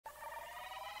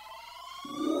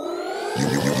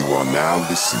You're now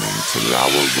listening to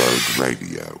Lower Road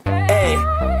Radio. Hey,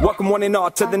 welcome one and all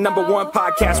to the #1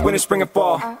 podcast, winter, spring, and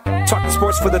fall. Talking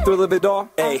sports for the thrill of it all.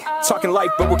 Hey, talking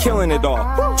life, but we're killing it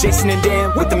all. Jason and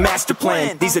Dan with the master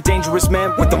plan. These are dangerous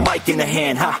men with the mic in the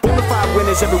hand. Bonafide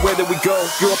winners everywhere that we go.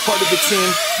 You're a part of the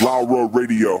team. Lower Road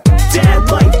Radio.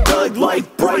 Dad light, thug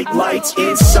light, bright lights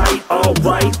in sight. All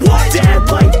right. What?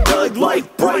 Dad light, thug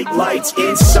light, bright lights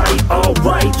in sight. All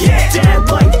right. Yeah. Dad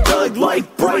light, thug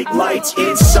light, bright lights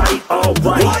in sight. All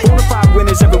right. Bonafide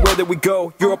winners everywhere that we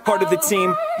go. You're a part of the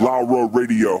team. Lower Road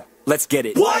Radio. Let's get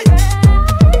it. What?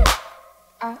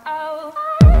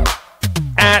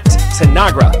 At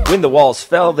Tanagra, when the walls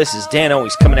fell, this is Dan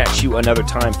always coming at you another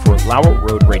time for Lower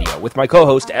Road Radio with my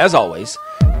co-host, as always,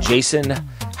 Jason.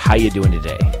 How you doing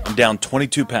today? I'm down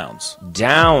 22 pounds.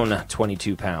 Down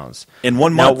 22 pounds. In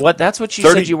 1 month. Now, that's what you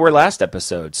said you were last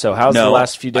episode. So how's the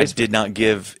last few days? I did not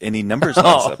give any numbers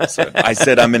last episode. I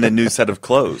said I'm in a new set of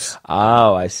clothes.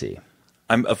 Oh, I see.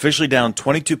 I'm officially down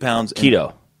 22 pounds.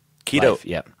 Keto. Life,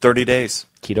 yeah. 30 days.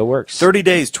 Keto works. 30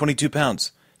 days, 22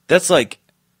 pounds. That's like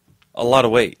a lot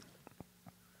of weight.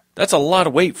 That's a lot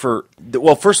of weight for,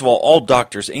 well, first of all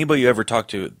doctors, anybody you ever talk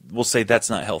to will say that's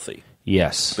not healthy.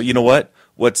 Yes. But you know what?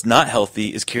 What's not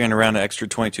healthy is carrying around an extra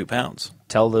 22 pounds.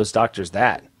 Tell those doctors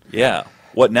that. Yeah.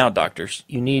 What now, doctors?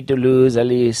 You need to lose at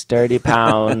least 30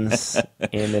 pounds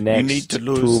in the next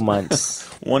 2 months.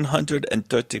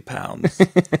 130 pounds.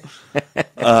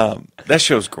 That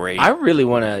show's great. I really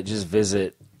want to just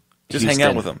visit Just Houston hang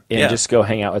out with him. and Yeah. just go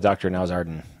hang out with Dr. Now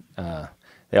Zarden.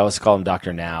 They always call him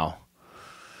Dr. Now.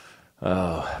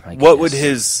 Oh, my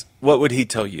goodness. What would he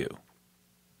tell you?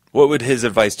 What would his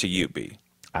advice to you be?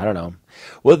 I don't know.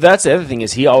 Well, that's the other thing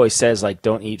is he always says, like,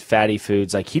 don't eat fatty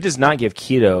foods. Like, he does not give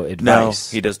keto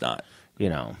advice. No, he does not. You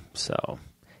know, so...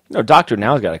 You know, Dr.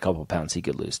 Now's got a couple pounds he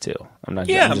could lose, too. I'm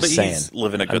just saying. He's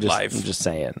living a good life. I'm just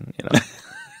saying, you know,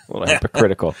 a little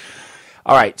hypocritical.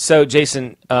 All right, so,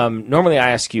 Jason, normally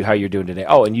I ask you how you're doing today.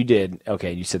 Oh, and you did.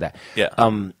 Okay, you said that. Yeah.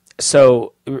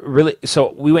 So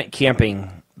we went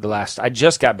camping I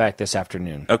just got back this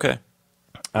afternoon. Okay.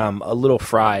 A little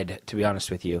fried, to be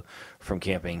honest with you, from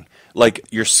camping. Like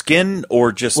your skin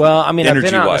or just Well, I mean, I've been out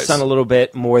in the energy-wise? sun a little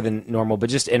bit more than normal, but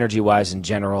just energy-wise in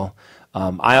general.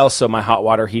 My hot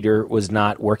water heater was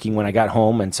not working when I got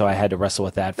home, and so I had to wrestle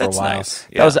with that for That's a while. nice.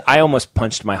 Yeah. I almost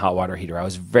punched my hot water heater. I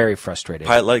was very frustrated.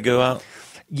 Pilot light go out?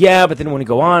 Yeah, but then when it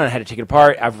go on, I had to take it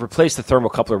apart. I've replaced the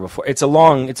thermocoupler before. It's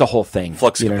a whole thing.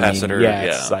 Flux you know what I mean? capacitor, Yeah, yeah.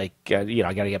 it's like,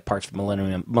 I got to get parts for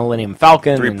Millennium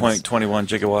Falcon. 3.21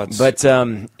 gigawatts. But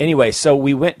anyway, so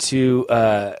we went to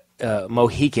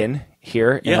Mohican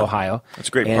here in Yeah, Ohio. that's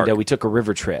a great and, park. we took a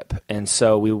river trip. And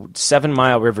so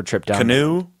 7-mile river trip down.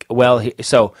 Canoe? Well,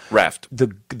 Raft.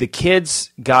 The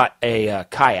kids got a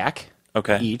kayak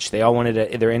each. They all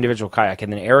wanted their individual kayak,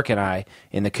 and then Eric and I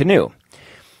in the canoe.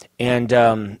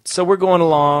 And so we're going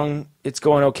along. It's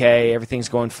going okay. Everything's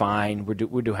going fine.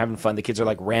 We're having fun. The kids are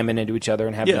like ramming into each other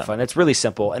and having fun. It's really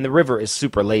simple. And the river is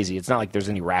super lazy. It's not like there's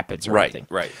any rapids or anything.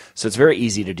 Right. So it's very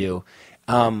easy to do.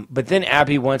 But then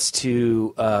Abby wants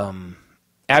to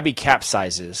Abby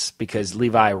capsizes because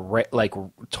Levi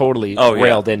totally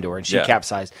railed into her, and she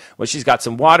capsized. Well, she's got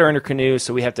some water in her canoe,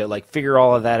 so we have to figure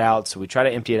all of that out. So we try to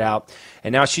empty it out,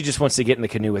 and now she just wants to get in the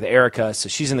canoe with Erica. So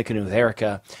she's in the canoe with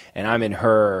Erica, and I'm in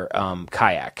her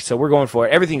kayak. So we're going for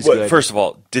it. Everything's good. First of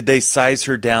all, did they size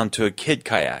her down to a kid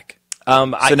kayak? So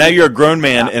now you're a grown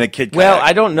man in a kid kayak. Well,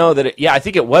 I don't know that. I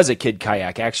think it was a kid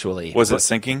kayak actually. Was it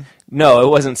sinking? No, it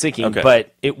wasn't sinking, Okay.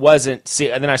 but it wasn't.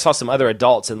 See, and then I saw some other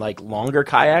adults in longer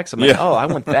kayaks. I'm like, oh, I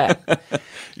want that.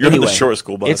 You're in the short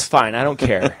school bus. It's fine. I don't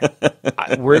care.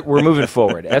 We're moving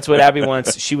forward. That's what Abby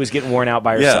wants. She was getting worn out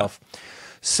by herself.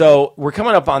 So we're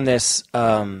coming up on this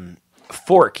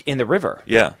fork in the river.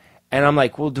 Yeah. And I'm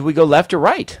like, well, do we go left or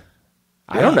right?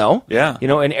 I don't know. Yeah.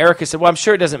 And Erica said, well, I'm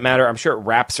sure it doesn't matter. I'm sure it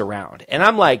wraps around. And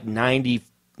I'm like 99%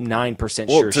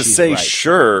 sure to she's say right.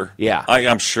 sure. Yeah.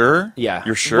 I'm sure. Yeah.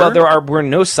 You're sure? Well, were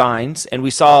no signs, and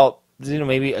we saw,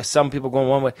 maybe some people going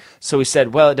one way. So we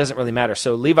said, well, it doesn't really matter.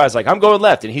 So Levi's like, I'm going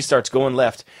left, and he starts going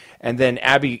left. And then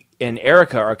Abby and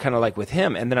Erica are kind of with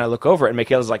him. And then I look over, and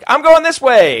Michaela's like, I'm going this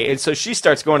way. And so she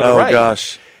starts going to the right. Oh,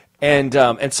 gosh. And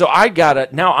so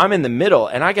now I'm in the middle,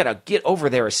 and I gotta get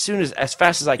over there as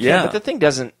fast as I can. Yeah. But the thing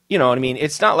doesn't, you know what I mean?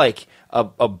 It's not like a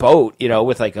boat,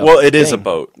 with a Well, it is a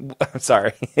boat.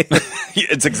 Sorry.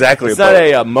 It's exactly It's a boat.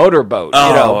 not a motor boat.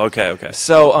 Oh, okay.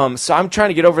 So I'm trying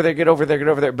to get over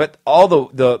there, but all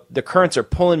the currents are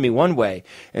pulling me one way,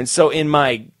 and so in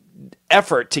my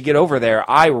effort to get over there,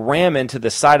 I ram into the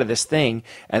side of this thing,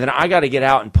 and then I got to get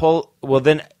out and pull. Well,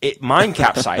 then mine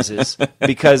capsizes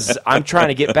because I'm trying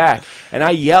to get back, and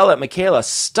I yell at Michaela,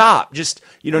 "Stop! Just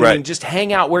you know what I mean? Just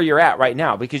hang out where you're at right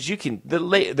now because you can.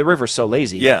 The river's so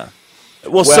lazy." Yeah.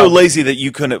 Well, so lazy that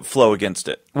you couldn't flow against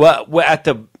it. Well at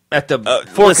the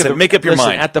fork. Listen, make up your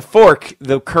mind. At the fork,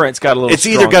 the currents got a little. It's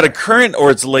either got a current or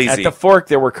it's lazy. At the fork,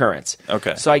 there were currents.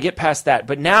 Okay. So I get past that,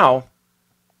 but now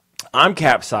I'm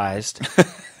capsized,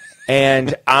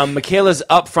 and Michaela's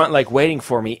up front, like waiting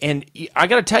for me. And I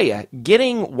got to tell you,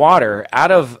 getting water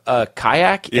out of a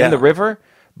kayak in the river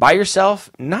by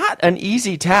yourself, not an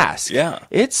easy task. Yeah.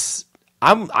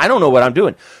 I don't know what I'm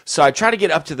doing. So I try to get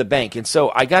up to the bank. And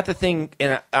so I got the thing,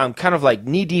 and I'm kind of like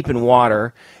knee deep in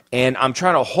water, and I'm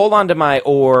trying to hold on to my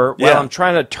oar while I'm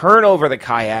trying to turn over the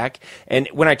kayak. And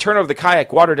when I turn over the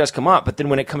kayak, water does come up, but then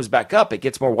when it comes back up, it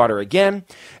gets more water again.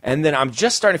 And then I'm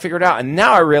just starting to figure it out. And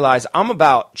now I realize I'm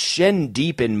about shin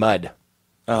deep in mud.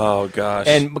 Oh, gosh.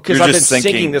 And because I've been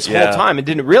sinking this whole time and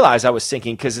didn't realize I was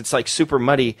sinking because it's like super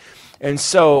muddy. And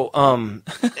so, so I'm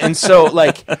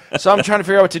trying to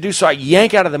figure out what to do. So I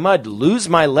yank out of the mud, lose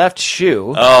my left shoe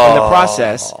in the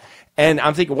process. And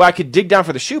I'm thinking, well, I could dig down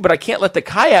for the shoe, but I can't let the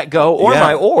kayak go or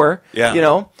my oar, you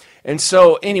know? And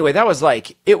so anyway, that was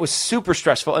like, it was super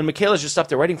stressful. And Michaela's just up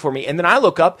there waiting for me. And then I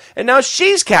look up and now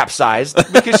she's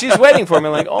capsized because she's waiting for me.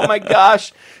 I'm like, oh my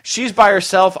gosh, she's by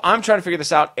herself. I'm trying to figure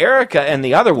this out. Erica and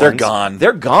the other ones.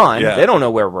 They're gone. Yeah. They don't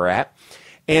know where we're at.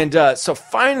 And so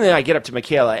finally I get up to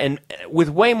Michaela, and with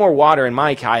way more water in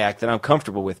my kayak than I'm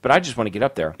comfortable with, but I just want to get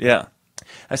up there. Yeah.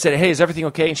 I said, hey, is everything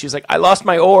okay? And she's like, I lost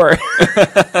my oar.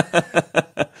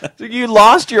 So, you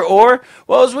lost your oar?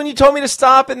 Well, it was when you told me to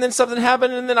stop, and then something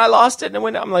happened, and then I lost it.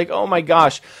 And I'm like, oh my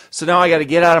gosh. So now I got to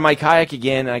get out of my kayak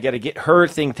again, and I got to get her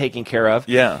thing taken care of.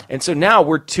 Yeah. And so now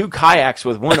we're two kayaks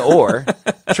with one oar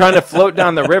trying to float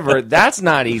down the river. That's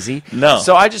not easy. No.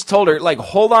 So I just told her, like,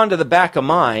 hold on to the back of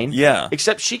mine. Yeah.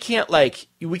 Except we can't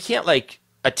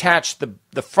attach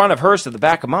the front of hers to the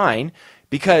back of mine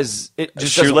because it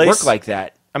just doesn't work like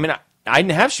that. I mean, I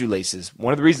didn't have shoelaces.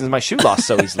 One of the reasons my shoe lost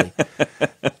so easily.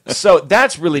 So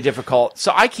that's really difficult.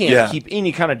 So I can't keep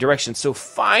any kind of direction. So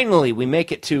finally we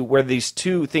make it to where these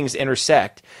two things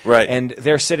intersect. Right. And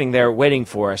they're sitting there waiting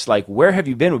for us. Like, where have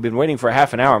you been? We've been waiting for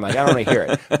half an hour. I'm like, I don't want to hear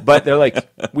it. But they're like,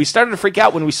 we started to freak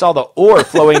out when we saw the oar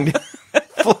floating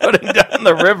down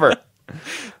the river.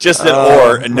 Just an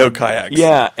oar and no kayaks.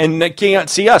 Yeah. And they can't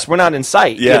see us. We're not in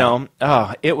sight. Yeah. You know?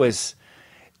 Oh, it was,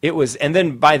 and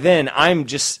then by then I'm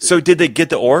just. So did they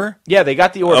get the oar? Yeah, they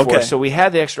got the oar for us. So we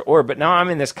had the extra oar, but now I'm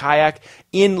in this kayak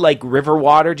in like river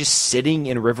water, just sitting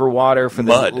in river water for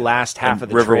the last half of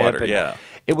the river trip. Water, and yeah.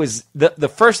 It was the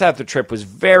first half of the trip was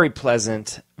very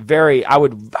pleasant. I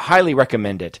would highly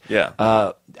recommend it. Yeah.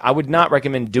 I would not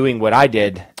recommend doing what I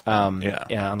did. On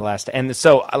the last, and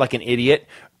so like an idiot.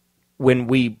 When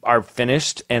we are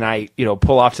finished and I,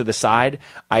 pull off to the side,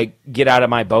 I get out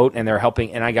of my boat and they're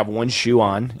helping, and I got one shoe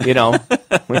on,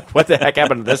 what the heck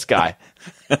happened to this guy?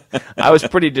 I was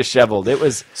pretty disheveled.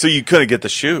 So you couldn't get the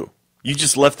shoe. You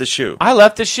just left the shoe. I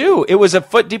left the shoe. It was a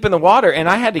foot deep in the water, and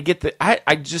I had to get I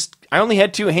only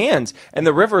had two hands, and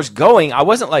the river's going. I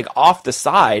wasn't like off the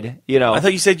side, I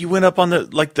thought you said you went up on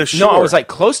the shore. No, I was like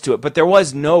close to it, but there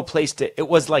was no place it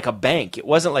was like a bank. It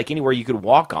wasn't like anywhere you could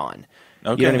walk on.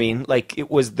 Okay. You know what I mean? Like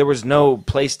there was no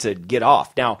place to get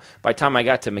off. Now, by the time I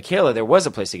got to Michaela, there was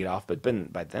a place to get off, but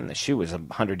by then the shoe was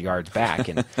 100 yards back,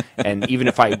 and even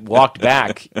if I walked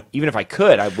back, even if I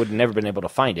could, I would have never been able to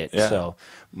find it. Yeah. So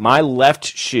my left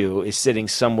shoe is sitting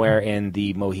somewhere in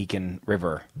the Mohican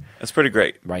River. That's pretty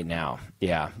great right now.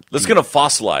 Yeah, it's going to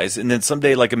fossilize, and then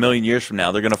someday, like a million years from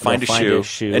now, they're going to find a shoe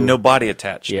and no body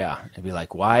attached. Yeah, it'd be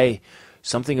like, why?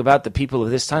 Something about the people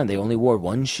of this time, they only wore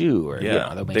one shoe. Or,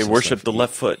 they worship the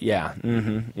left foot. Yeah,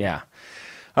 yeah.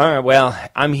 All right, well,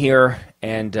 I'm here,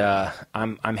 and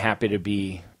I'm happy to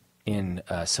be in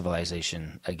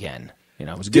civilization again.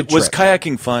 It was a good trip. Was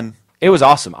kayaking fun? It was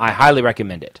awesome. I highly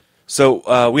recommend it.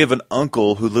 So we have an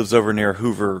uncle who lives over near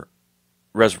Hoover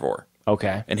Reservoir.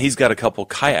 Okay. And he's got a couple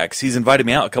kayaks. He's invited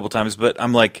me out a couple times, but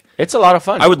I'm like... It's a lot of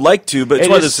fun. I would like to, but it's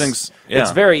one of those things... Yeah.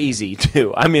 It's very easy,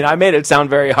 too. I mean, I made it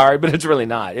sound very hard, but it's really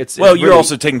not. You're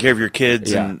also taking care of your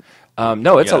kids. Yeah. And,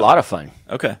 no, it's a lot of fun.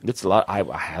 Okay. It's a lot. I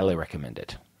highly recommend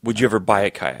it. Would you ever buy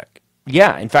a kayak?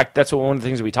 Yeah. In fact, that's one of the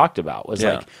things we talked about was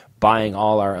like buying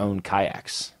all our own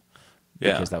kayaks.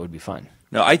 Yeah. Because that would be fun.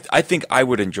 No, I think I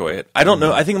would enjoy it. I don't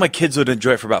know. I think my kids would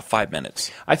enjoy it for about 5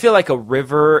 minutes. I feel like a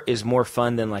river is more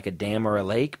fun than like a dam or a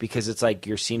lake because it's like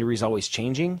your scenery is always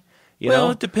changing. You know?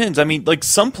 It depends. I mean, like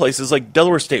some places, like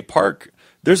Delaware State Park,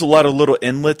 there's a lot of little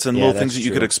inlets and little things that true.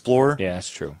 you could explore. Yeah, that's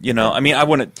true. I mean, I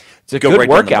wouldn't It's a go good right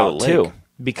workout, down the middle of the too,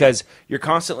 because you're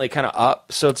constantly kind of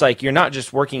up. So it's like you're not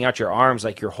just working out your arms,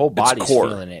 like your whole body's core.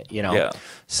 feeling it, Yeah.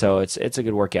 So it's a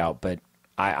good workout, but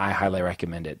I highly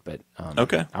recommend it. But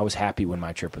Okay. I was happy when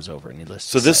my trip was over, needless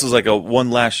So to this say. is like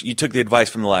you took the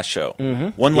advice from the last show.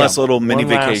 One last little mini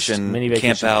vacation,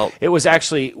 camp out. It was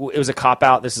a cop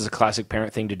out. This is a classic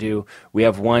parent thing to do. We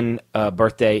have one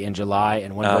birthday in July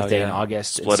and one birthday in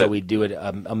August, and so we do it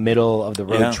a middle of the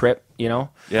road trip. Yeah.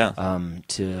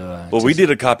 We did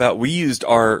a cop out. We used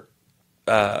our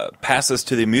passes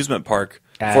to the amusement park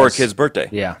for a kid's birthday.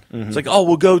 Yeah. It's like,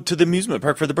 we'll go to the amusement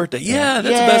park for the birthday. Yeah,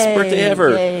 that's the best birthday ever.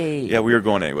 Yay. Yeah, we were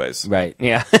going anyways. Right.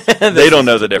 Yeah. They don't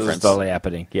know the difference. It's totally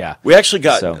happening. Yeah. We actually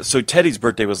got so Teddy's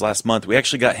birthday was last month. We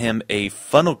actually got him a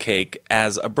funnel cake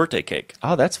as a birthday cake.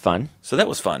 Oh, that's fun. So that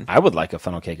was fun. I would like a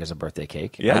funnel cake as a birthday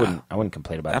cake. Yeah. I wouldn't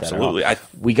complain about Absolutely. that at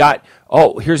all. We got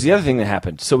here's the other thing that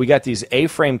happened. So we got these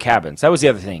A-frame cabins. That was the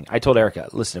other thing. I told Erica,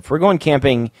 listen, if we're going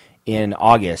camping in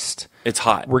August, it's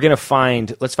hot. We're gonna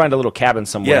let's find a little cabin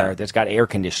somewhere that's got air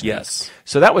conditioning. Yes.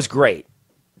 So that was great.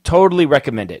 Totally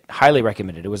recommend it. Highly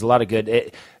recommend it. It was a lot of good.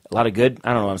 I don't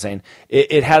know what I'm saying.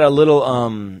 It had a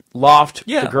little loft.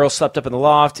 Yeah. The girls slept up in the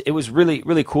loft. It was really,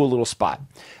 really cool little spot.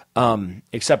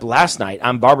 Except last night,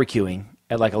 I'm barbecuing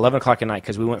at like 11 o'clock at night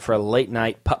because we went for a late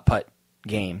night putt-putt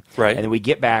game. Right. And then we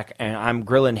get back, and I'm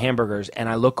grilling hamburgers, and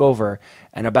I look over,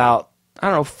 and about,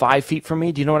 5 feet from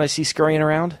me, do you know what I see scurrying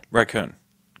around? Raccoon.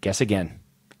 Guess again.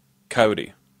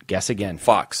 Coyote. Guess again.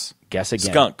 Fox. Guess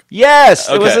again. Skunk. Yes,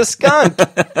 Okay. it was a skunk.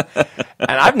 And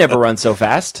I've never run so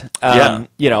fast. Because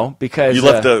you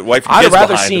left the wife and I'd kids have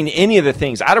rather behind. seen any of the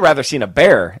things. I'd have rather seen a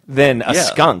bear than a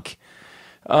skunk.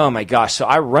 Oh my gosh! So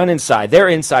I run inside. They're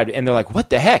inside, and they're like, "What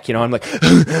the heck?" I'm like, And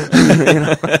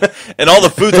all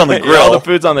the food's on the grill. all the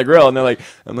food's on the grill, and they're like,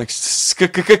 "I'm like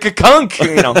skunk,"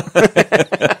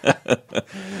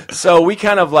 So we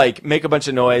kind of like make a bunch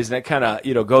of noise, and it kind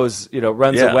of goes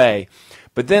runs away.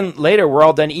 But then later, we're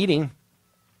all done eating,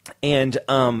 and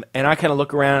I kind of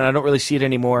look around, and I don't really see it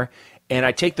anymore, and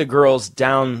I take the girls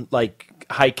down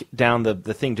hike down the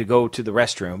thing to go to the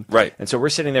restroom. Right. And so we're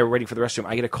sitting there waiting for the restroom.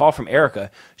 I get a call from Erica.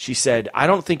 She said, I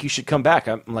don't think you should come back.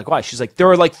 I'm like, why? She's like, there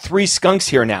are like 3 skunks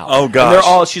here now. Oh, gosh. And they're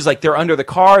all, she's like, they're under the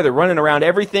car. They're running around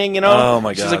everything, Oh,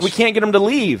 my She's gosh. like, we can't get them to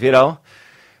leave,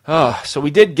 So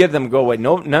we did give them go away.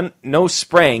 No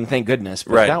spraying, thank goodness.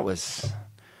 But Right. that was,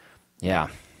 yeah.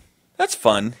 That's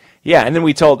fun. Yeah, and then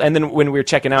when we were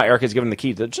checking out, Erica's giving the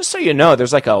key. Just so you know,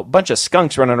 there's like a bunch of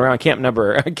skunks running around cabin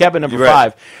number Right.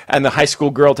 5, and the high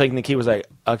school girl taking the key was like,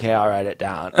 "Okay, I'll write it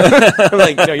down." I'm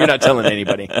like, no, you're not telling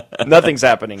anybody. Nothing's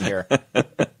happening here.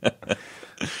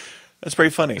 That's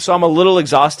pretty funny. So I'm a little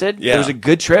exhausted. Yeah. It was a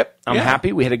good trip. I'm Yeah.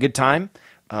 happy. We had a good time.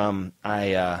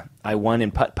 I won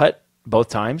in putt-putt both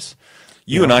times.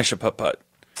 You and I should putt-putt.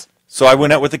 So I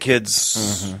went out with the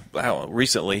kids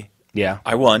recently. Yeah.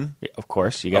 I won. Of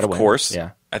course, you got to win. Of course. Yeah.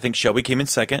 I think Shelby came in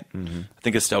second. I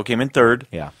think Estelle came in third.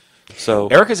 Yeah. So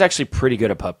Erica's actually pretty good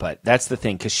at putt-putt. That's the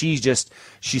thing, because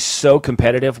she's so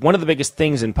competitive. One of the biggest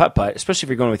things in putt-putt, especially if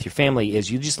you're going with your family, is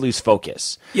you just lose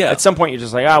focus. Yeah. At some point, you're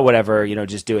just like, whatever,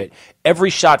 just do it. Every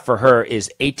shot for her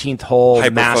is 18th hole,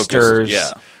 Hyper-focused, Masters.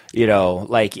 yeah.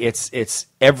 It's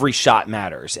every shot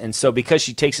matters. And so because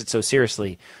she takes it so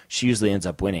seriously, she usually ends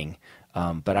up winning.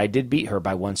 But I did beat her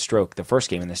by 1 stroke the first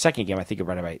game. In the second game, I think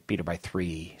I beat her by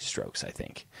 3 strokes, I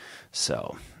think.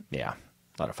 So, yeah.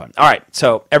 A lot of fun. All right,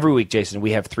 so every week, Jason,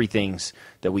 we have 3 things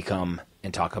that we come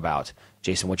and talk about.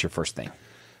 Jason, what's your first thing?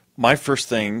 my first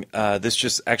thing, this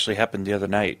just actually happened the other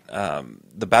night.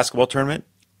 The basketball tournament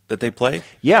that they play,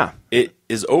 Yeah. it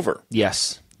is over.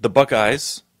 Yes. The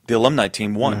Buckeyes, the alumni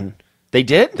team, won. They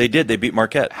did? They did. They beat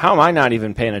Marquette. How am I not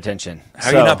even paying attention? How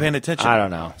are you not paying attention? I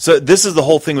don't know. So this is the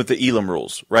whole thing with the Elam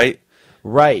rules, right?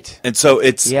 Right. And so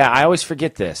it's Yeah, I always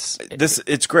forget this.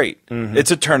 it's great.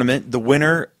 It's a tournament. The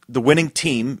winning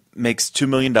team makes $2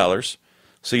 million.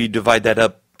 So you divide that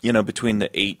up, between the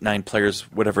 8-9 players,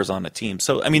 whatever's on the team.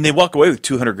 So I mean, they walk away with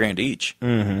 $200,000 each.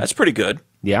 That's pretty good.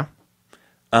 Yeah.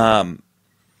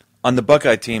 On the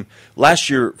Buckeye team, last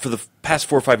year, for the past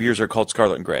 4 or 5 years, they're called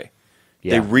Scarlet and Gray.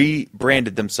 Yeah. They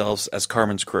rebranded themselves as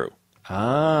Carmen's Crew.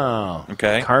 Oh.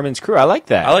 Okay. Carmen's Crew. I like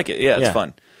that. I like it. Yeah, it's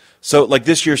fun. So, like,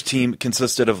 this year's team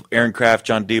consisted of Aaron Kraft,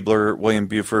 John Diebler, William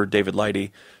Buford, David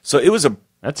Leidy. So it was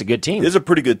That's a good team. a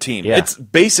pretty good team. Yeah. It's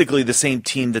basically the same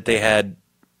team that they had,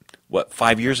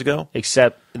 5 years ago?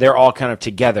 Except they're all kind of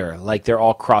together, like they're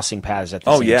all crossing paths at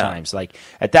the same times. Like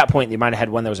at that point, they might have had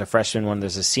one that was a freshman, one that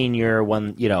was a senior,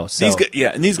 one, So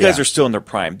These guys are still in their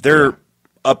prime. They're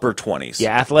upper 20s.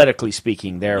 yeah, athletically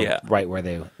speaking, they're Yeah. right where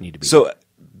they need to be. So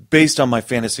based on my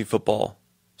fantasy football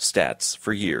stats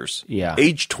for years,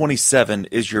 age 27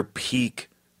 is your peak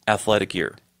athletic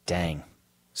year. Dang.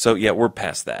 So, yeah, we're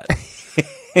past that.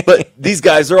 But these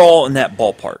guys are all in that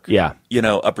ballpark. Yeah.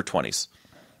 Upper 20s.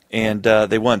 And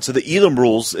they won. So the Elam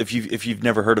rules, if you've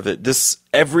never heard of it,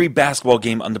 every basketball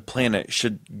game on the planet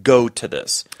should go to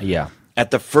this. Yeah.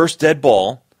 At the first dead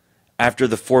ball, after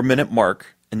the 4-minute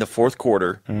mark in the fourth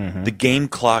quarter, the game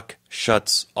clock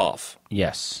shuts off.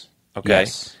 Yes. Okay?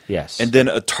 Yes. And then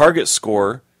a target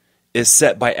score is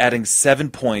set by adding 7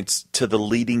 points to the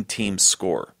leading team's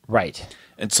score. Right.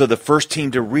 And so the first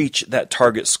team to reach that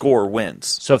target score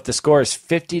wins. So if the score is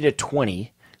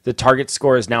 50-20, the target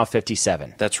score is now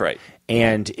 57. That's right.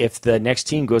 And if the next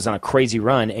team goes on a crazy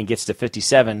run and gets to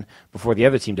 57 before the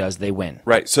other team does, they win.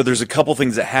 Right. So there's a couple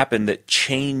things that happen that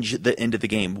change the end of the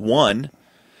game. One,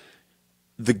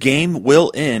 the game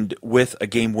will end with a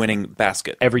game-winning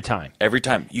basket. Every time. Every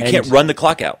time. You can't run the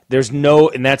clock out.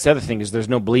 And that's the other thing, is there's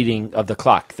no bleeding of the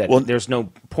clock. There's no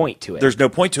point to it. There's no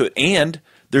point to it. And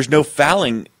there's no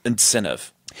fouling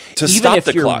incentive to Even stop if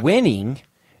the you're clock. winning,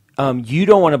 you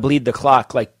don't want to bleed the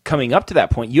clock like coming up to that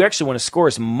point. You actually want to score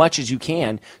as much as you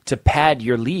can to pad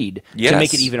your lead to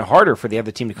make it even harder for the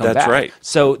other team to come back. That's right.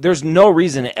 So there's no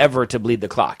reason ever to bleed the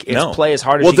clock. It's play as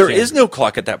hard as you can. Well, there is no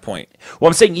clock at that point. Well,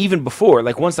 I'm saying even before,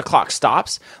 like once the clock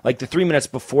stops, like the 3 minutes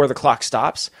before the clock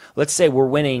stops, let's say we're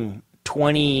winning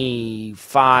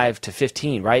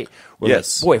 25-15, right?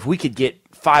 Yes. Like, boy, if we could get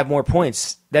 5 more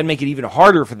points, that'd make it even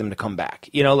harder for them to come back.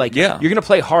 You're going to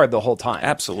play hard the whole time.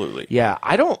 Absolutely. Yeah,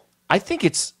 I think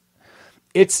it's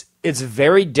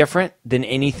very different than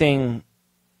anything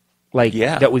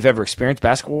that we've ever experienced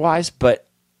basketball-wise, but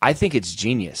I think it's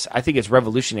genius. I think it's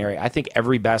revolutionary. I think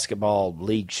every basketball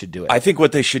league should do it. I think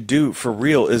what they should do for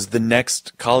real is the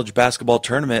next college basketball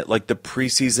tournament, like the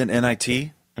preseason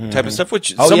NIT type of stuff,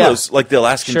 which some of those, like the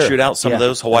Alaskan Shootout, some of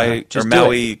those, Hawaii or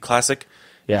Maui Classic,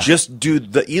 just do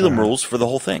the Elam rules for the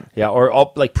whole thing. Yeah, or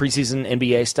all, like preseason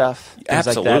NBA stuff.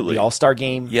 Absolutely. Like that. The All-Star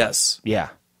game. Yes. Yeah.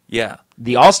 Yeah.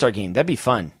 The All-Star game, that'd be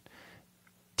fun.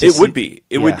 It would be.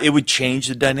 It would change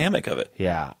the dynamic of it.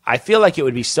 Yeah. I feel like it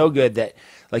would be so good that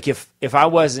like if I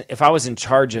was in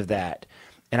charge of that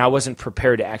and I wasn't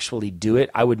prepared to actually do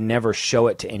it, I would never show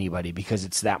it to anybody because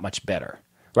it's that much better.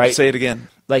 Right? Say it again.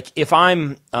 Like if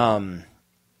I'm I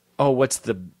want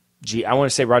to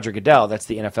say Roger Goodell, that's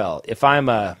the NFL. If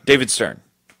I'm David Stern.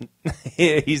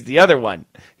 He's the other one.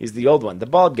 He's the old one, the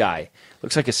bald guy.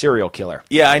 Looks like a serial killer.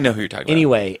 Yeah, I know who you're talking about.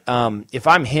 Anyway, if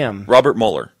I'm him, Robert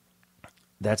Mueller.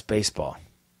 That's baseball.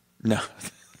 No.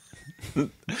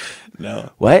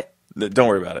 No. What? Don't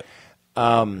worry about it.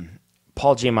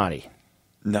 Paul Giamatti.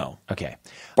 No. Okay.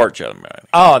 Bart Giamatti.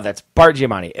 Oh, that's Bart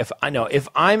Giamatti. If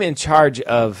I'm in charge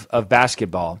of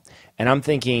basketball and I'm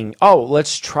thinking, oh,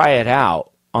 let's try it out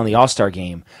on the All-Star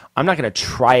game, I'm not going to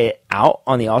try it out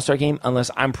on the All-Star game unless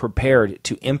I'm prepared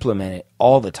to implement it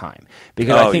all the time.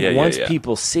 Because I think once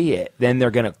people see it, then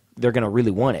they're going to really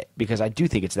want it because I do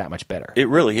think it's that much better. It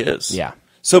really is. Yeah.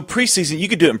 So preseason, you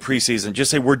could do it in preseason.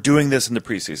 Just say we're doing this in the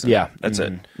preseason. Yeah. That's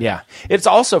it. Yeah. It's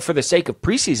also for the sake of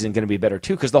preseason going to be better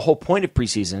too because the whole point of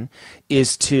preseason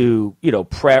is to,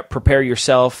 prepare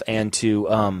yourself and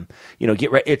to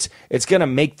get ready. It's going to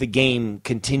make the game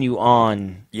continue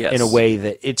on in a way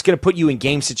that it's going to put you in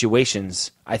game situations,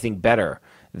 I think, better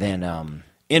than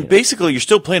And basically, you're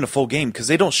still playing a full game because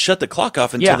they don't shut the clock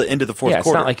off until the end of the fourth quarter.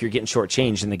 It's not like you're getting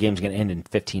shortchanged and the game's going to end in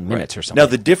 15 minutes or something. Now,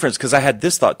 the difference, because I had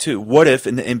this thought too, what if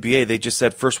in the NBA they just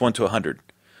said first one to 100?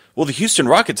 Well, the Houston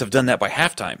Rockets have done that by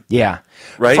halftime. Yeah.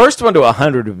 Right? First one to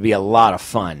 100 would be a lot of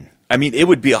fun. I mean, it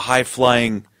would be a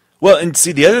high-flying... Well, and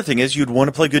see, the other thing is you'd want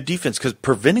to play good defense because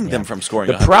preventing them from scoring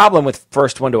The 100. problem with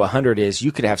first one to 100 is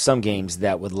you could have some games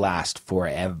that would last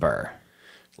forever.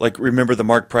 Like, remember the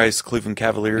Mark Price Cleveland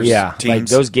Cavaliers teams? Like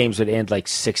those games would end like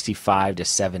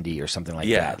 65-70 or something like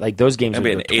that. Like those games would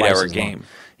be an 8-hour game.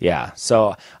 Yeah,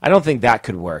 so I don't think that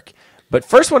could work. But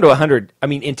first one to 100, I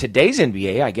mean, in today's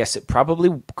NBA, I guess it probably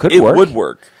could work. It would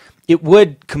work. It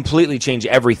would completely change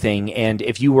everything. And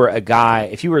if you were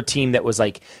a team that was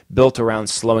like built around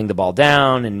slowing the ball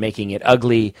down and making it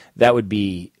ugly, that would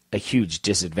be a huge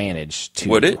disadvantage to.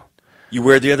 Would it? You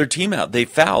wear the other team out. They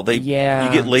foul. You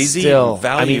get lazy. Still, and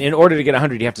foul. I mean, in order to get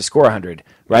 100, you have to score 100,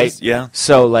 right? Yeah.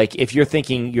 So, like, if you're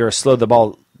thinking you're a slow the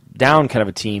ball down kind of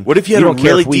a team, what if you had a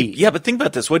really deep? Yeah, but think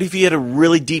about this. What if you had a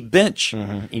really deep bench?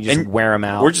 Mm-hmm. You just wear them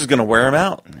out. We're just going to wear them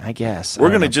out. I guess we're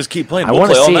going to just keep playing. I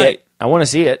want to see it. I want to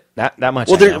see it that much.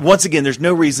 Well, once again, there's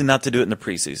no reason not to do it in the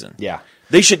preseason. Yeah.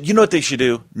 They should. You know what they should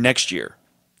do next year,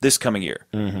 this coming year?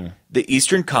 Mm-hmm. The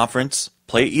Eastern Conference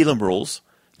play Elam rules.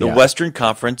 The Western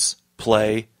Conference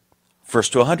play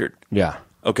first to 100. Yeah.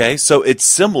 Okay, so it's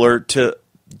similar to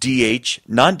DH,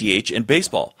 non-DH in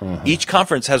baseball. Each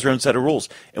conference has their own set of rules.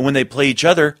 And when they play each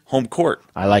other, home court.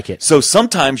 I like it. So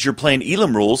sometimes you're playing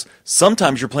Elam rules.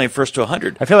 Sometimes you're playing first to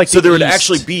 100. I feel like there would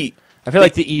actually be. I feel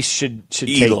like the East should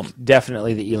Elam. take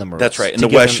definitely the Elam rules. That's right. And the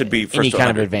West should be first any to kind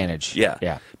 100. of advantage.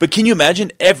 Yeah. But can you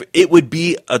imagine? It would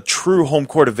be a true home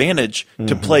court advantage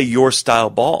to play your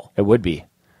style ball. It would be.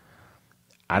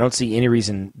 I don't see any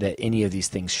reason that any of these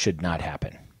things should not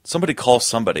happen. Somebody call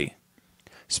somebody.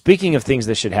 Speaking of things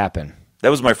that should happen. That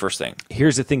was my first thing.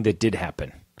 Here's the thing that did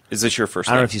happen. Is this your first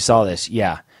thing? I don't know if you saw this.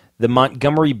 Yeah. The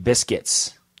Montgomery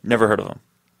Biscuits. Never heard of them.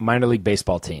 Minor league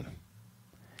baseball team.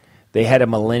 They had a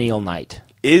millennial night.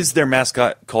 Is their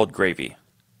mascot called Gravy?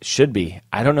 Should be.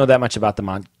 I don't know that much about the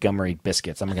Montgomery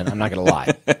Biscuits. I'm not gonna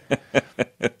lie.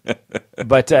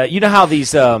 But you know how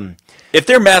these if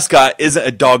their mascot isn't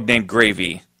a dog named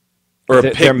Gravy or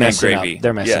a pig named Gravy,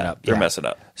 they're messing up. They're messing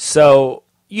up. So,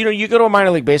 you go to a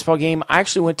minor league baseball game. I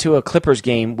actually went to a Clippers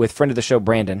game with friend of the show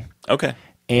Brandon. Okay.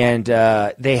 And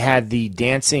they had the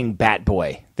dancing bat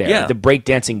boy there, the break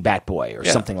dancing bat boy or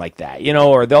something like that,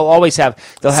 or they'll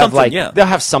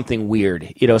have something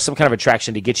weird, some kind of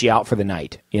attraction to get you out for the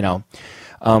night,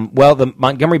 Well, the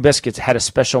Montgomery Biscuits had a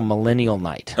special millennial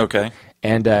night. Okay.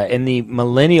 And in the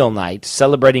millennial night,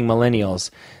 celebrating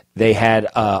millennials, they had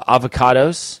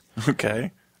avocados.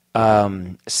 Okay.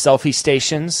 Selfie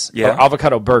stations, or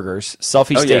avocado burgers,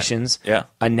 selfie stations,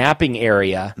 a napping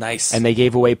area. Nice. And they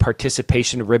gave away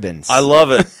participation ribbons. I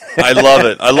love it. I love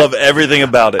it. I love everything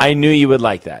about it. I knew you would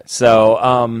like that. So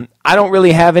I don't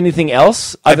really have anything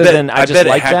else other than I just bet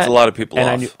like it hacked that. A lot of people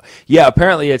off.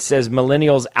 Apparently it says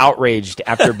millennials outraged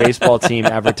after baseball team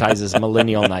advertises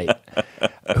millennial night.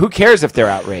 Who cares if they're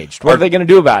outraged? What are they going to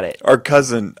do about it? Our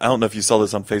cousin, I don't know if you saw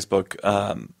this on Facebook,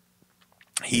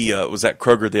 he was at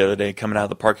Kroger the other day coming out of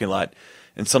the parking lot,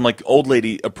 and some old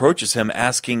lady approaches him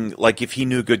asking if he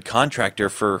knew a good contractor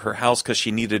for her house because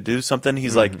she needed to do something.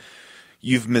 He's like,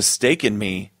 "You've mistaken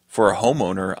me for a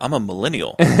homeowner. I'm a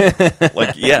millennial."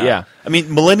 Yeah. I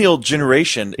mean, millennial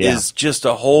generation is just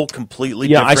a whole completely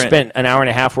different. I spent an hour and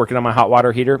a half working on my hot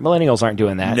water heater. Millennials aren't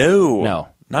doing that. No,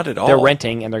 not at all. They're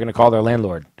renting and they're going to call their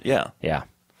landlord. Yeah.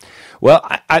 Well,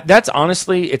 that's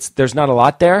honestly, there's not a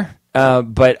lot there.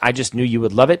 But I just knew you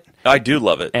would love it. I do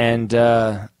love it. And, is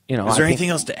there anything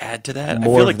else to add to that?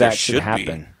 More I feel like of that there should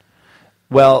happen.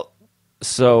 Well,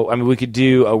 we could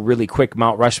do a really quick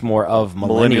Mount Rushmore of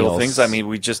millennial things. I mean,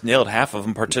 we just nailed half of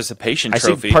them. Participation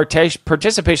trophy. I see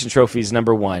participation trophy is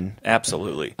number one.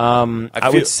 Absolutely. I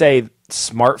would say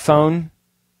smartphone.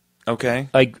 Okay.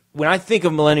 When I think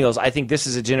of millennials, I think this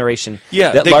is a generation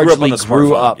that largely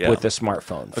grew up with the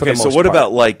smartphone. Okay, so what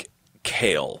about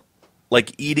kale?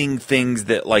 Eating things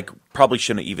that probably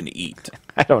shouldn't even eat.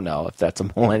 I don't know if that's a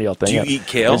millennial thing. Do you eat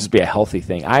kale? It'd just be a healthy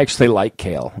thing. I actually like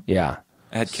kale. Yeah.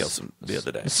 I had kale the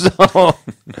other day. So,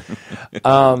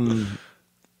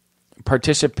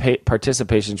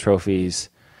 participation trophies.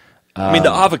 I mean,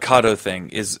 the avocado thing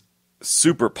is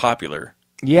super popular.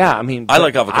 Yeah, I mean, I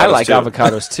like avocados. I like too.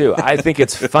 avocados too. I think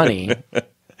it's funny.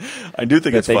 I do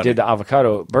think that it's funny. they did the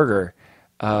avocado burger.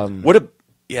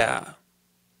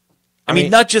 I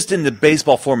mean, not just in the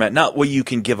baseball format, not what you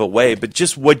can give away, but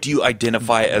just what do you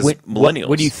identify as millennials?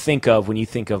 What do you think of when you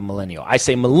think of millennial? I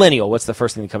say millennial. What's the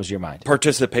first thing that comes to your mind?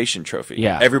 Participation trophy.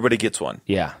 Yeah. Everybody gets one.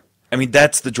 Yeah. I mean,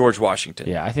 that's the George Washington.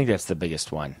 Yeah, I think that's the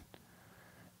biggest one.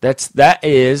 That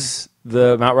is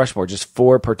the Mount Rushmore, just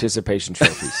 4 participation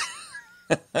trophies.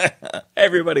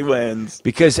 Everybody wins.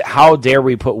 Because how dare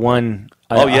we put one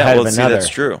ahead of another? That's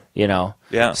true.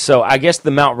 Yeah. So I guess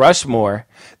the Mount Rushmore,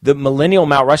 the millennial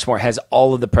Mount Rushmore, has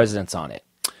all of the presidents on it.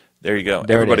 There you go.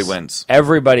 Everybody wins.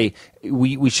 Everybody.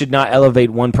 We should not elevate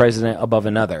one president above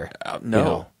another.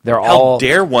 No. They're how all.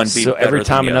 dare one be So better every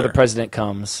time than the another other. president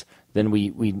comes, then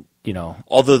we.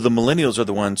 Although the millennials are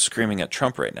the ones screaming at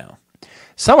Trump right now.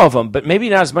 Some of them, but maybe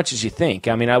not as much as you think.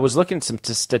 I mean, I was looking at some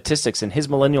statistics, and his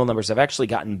millennial numbers have actually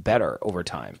gotten better over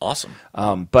time. Awesome.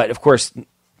 But of course,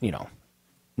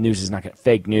 news is not going.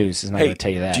 Fake news is not going to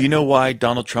tell you that. Do you know why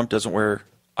Donald Trump doesn't wear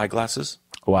eyeglasses?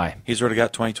 Why? He's already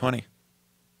got 2020.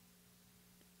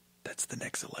 That's the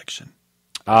next election.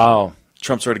 Oh,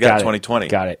 Trump's already got 2020.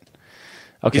 Got it.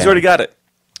 Okay, he's already got it.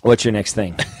 What's your next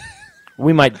thing?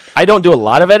 I don't do a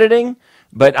lot of editing,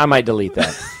 but I might delete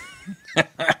that.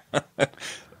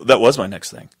 That was my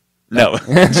next thing. No,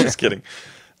 just kidding.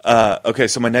 Okay,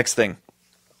 so my next thing.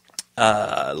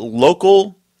 This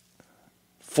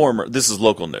is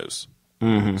local news.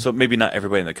 Mm-hmm. So maybe not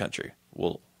everybody in the country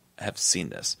will have seen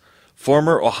this.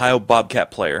 Former Ohio Bobcat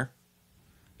player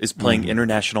is playing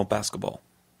international basketball.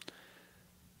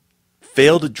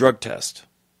 Failed a drug test.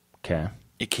 Okay.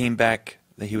 It came back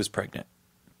that he was pregnant.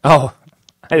 Oh,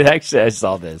 I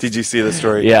saw this. Did you see the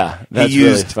story? Yeah, that's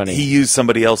really funny. He used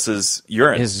somebody else's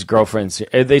urine. His girlfriend's.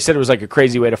 They said it was like a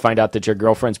crazy way to find out that your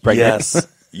girlfriend's pregnant.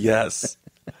 Yes.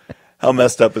 How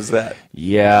messed up is that?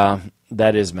 Yeah,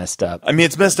 that is messed up. I mean,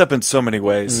 it's messed up in so many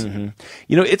ways. Mm-hmm.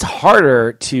 You know, it's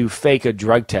harder to fake a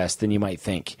drug test than you might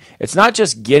think. It's not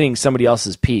just getting somebody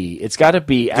else's pee. It's got to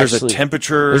be actually... There's a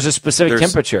temperature. There's a specific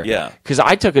temperature. Yeah. Because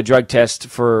I took a drug test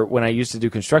for when I used to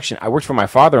do construction. I worked for my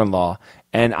father-in-law,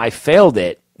 and I failed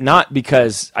it. Not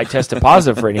because I tested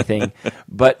positive for anything,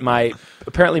 but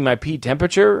apparently my pee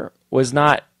temperature was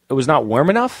not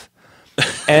warm enough.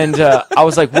 And I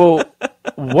was like, well,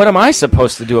 what am I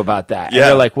supposed to do about that? Yeah. And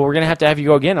they're like, well, we're going to have you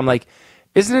go again. I'm like,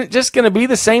 isn't it just going to be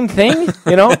the same thing?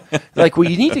 You know? They're like, well,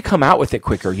 you need to come out with it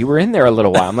quicker. You were in there a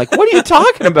little while. I'm like, what are you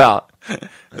talking about?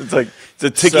 It's like it's a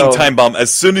ticking time bomb.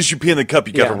 As soon as you pee in the cup,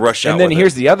 you got to rush out. And then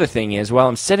here's the other thing is, while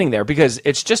I'm sitting there, because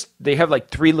it's just they have like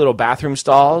 3 little bathroom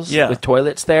stalls with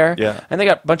toilets there, and they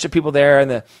got a bunch of people there,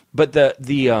 and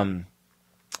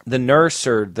the nurse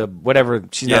or the whatever,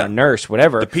 she's not a nurse,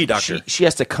 whatever, the pee doctor, she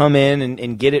has to come in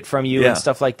and get it from you and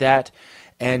stuff like that,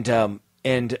 and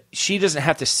she doesn't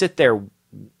have to sit there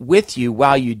with you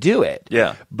while you do it.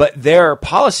 Yeah, but their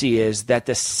policy is that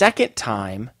the second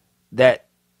time that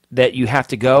you have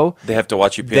to go, they have to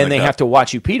watch you pee. Then they have to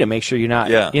watch you pee to make sure you're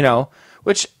not, you know,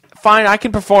 which fine, I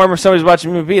can perform if somebody's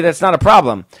watching me pee. That's not a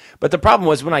problem. But the problem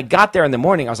was when I got there in the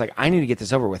morning, I was like, I need to get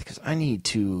this over with because I need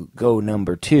to go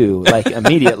number 2 like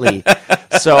immediately.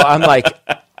 So I'm like,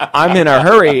 I'm in a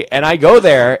hurry, and I go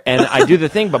there and I do the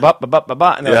thing, and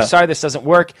they're like, sorry, this doesn't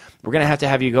work. We're gonna have to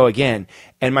have you go again.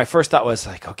 And my first thought was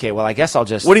like, okay, well, I guess I'll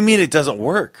just. What do you mean it doesn't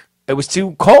work? It was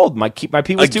too cold. My pee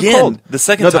was too cold. The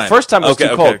second time? No, the first time it was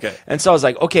too cold. Okay. And so I was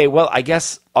like, okay, well, I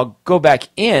guess I'll go back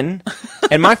in.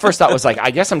 And my first thought was like,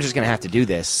 I guess I'm just going to have to do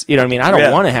this. You know what I mean? I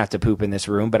don't want to have to poop in this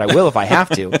room, but I will if I have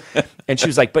to. And she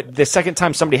was like, but the second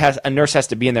time a nurse has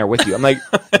to be in there with you. I'm like,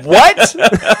 what?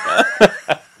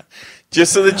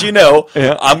 Just so that you know,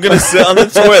 I'm going to sit on the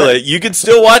toilet. You can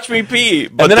still watch me pee,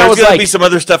 but then there's going to be some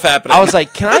other stuff happening. I was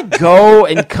like, can I go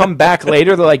and come back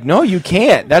later? They're like, no, you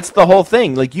can't. That's the whole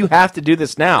thing. Like, you have to do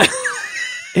this now.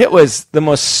 It was the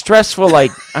most stressful,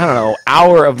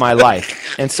 hour of my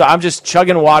life. And so I'm just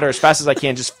chugging water as fast as I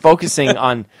can, just focusing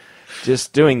on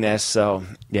just doing this. So,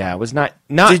 yeah, it was not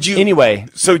anyway.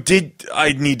 So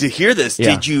I need to hear this.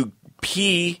 Yeah. Did you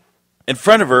pee in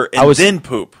front of her and then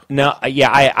poop? No,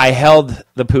 I held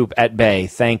the poop at bay,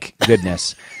 thank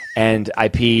goodness. And I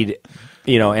peed,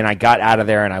 and I got out of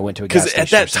there and I went to a gas station.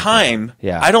 Because at that time,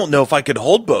 I don't know if I could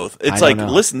hold both. It's like,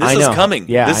 listen, this is coming.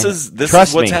 Yeah, this is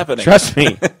what's happening. Trust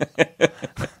me.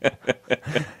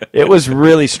 It was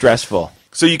really stressful.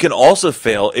 So you can also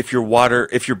fail if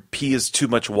your pee is too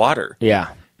much water. Yeah.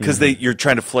 Because you're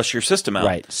trying to flush your system out.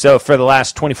 Right. So for the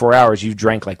last 24 hours, you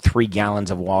drank like 3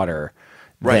 gallons of water.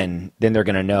 Right. Then they're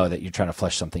going to know that you're trying to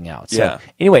flush something out. So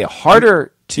anyway,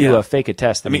 harder to fake a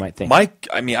test than you might think.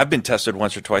 I've been tested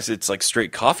once or twice. It's like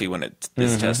straight coffee when it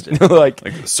is tested. like,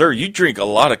 sir, you drink a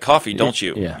lot of coffee, don't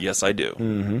you? Yeah. Yes, I do.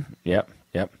 Mm-hmm. Yep.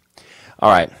 All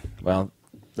right. Well,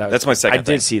 that's my second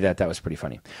thing. I did see that. That was pretty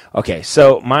funny. Okay,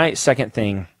 so my second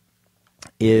thing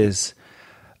is,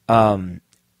 so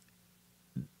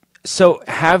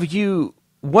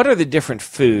what are the different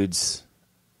foods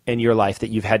in your life that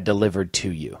you've had delivered to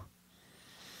you?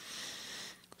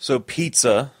 So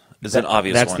pizza is an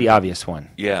obvious one. That's the obvious one.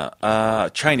 Yeah.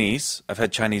 Chinese. I've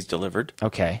had Chinese delivered.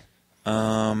 Okay.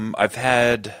 I've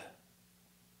had...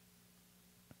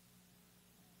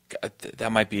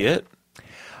 That might be it.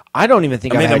 I don't even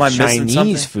think I've had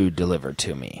Chinese food delivered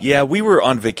to me. Yeah, we were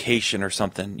on vacation or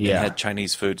something and had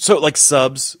Chinese food. So like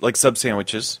sub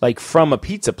sandwiches. Like from a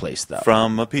pizza place, though.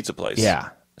 From a pizza place. Yeah.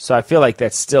 So I feel like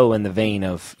that's still in the vein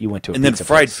of you went to a pizza place. And then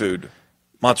fried food.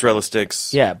 Mozzarella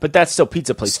sticks. Yeah, but that's still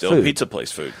pizza place food. Still pizza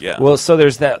place food, yeah. Well, so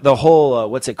there's the whole,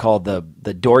 what's it called, the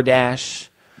DoorDash.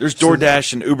 There's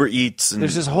DoorDash and Uber Eats. And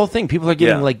there's this whole thing. People are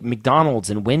getting like McDonald's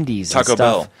and Wendy's Taco and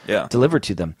stuff Bell, delivered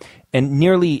to them. And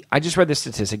I just read this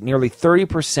statistic, nearly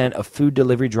 30% of food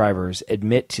delivery drivers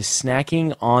admit to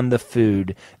snacking on the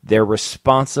food they're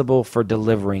responsible for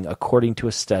delivering, according to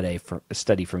a study from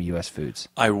U.S. Foods.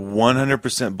 I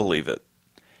 100% believe it.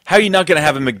 How are you not going to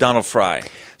have a McDonald's fry?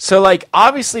 So, like,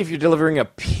 obviously, if you're delivering a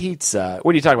pizza,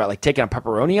 what are you talking about? Like taking a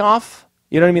pepperoni off?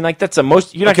 You know what I mean? Like, that's the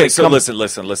most... You're not okay, so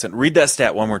listen. Read that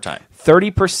stat one more time.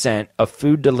 30% of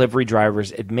food delivery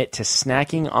drivers admit to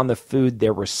snacking on the food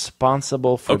they're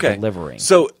responsible for delivering.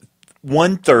 So,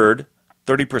 1/3,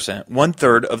 30%,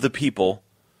 1/3 of the people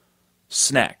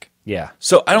snack. Yeah.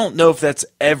 So I don't know if that's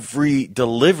every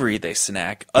delivery they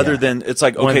snack, other than it's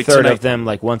like, okay, one third of them,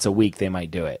 like once a week, they might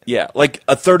do it. Yeah, like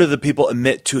a third of the people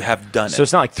admit to have done it. So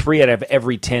it's not like 3 out of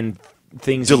every 10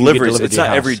 things deliveries. It's not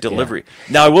every delivery.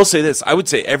 Yeah. Now I will say this: I would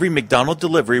say every McDonald's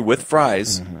delivery with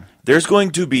fries, there's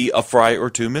going to be a fry or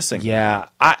two missing. Yeah,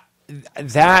 I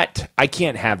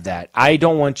can't have that. I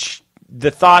don't want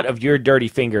the thought of your dirty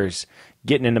fingers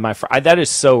getting into my fry. That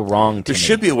is so wrong to me. There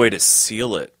should be a way to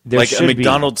seal it. There like should a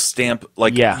McDonald's stamp,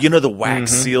 like the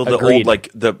wax seal, the Agreed. old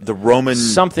like the Roman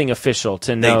something official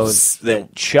to know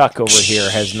that Chuck over here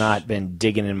has not been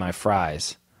digging in my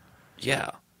fries.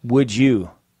 Yeah. Would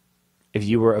you, if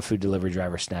you were a food delivery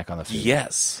driver, snack on the food?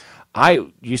 Yes. I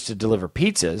used to deliver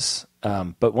pizzas,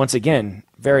 but once again,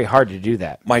 very hard to do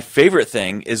that. My favorite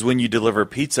thing is when you deliver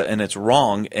pizza and it's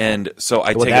wrong, and so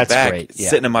I take it back,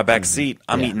 sitting in my back seat.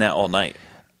 I'm eating that all night.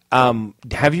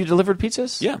 Have you delivered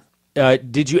pizzas? Yeah.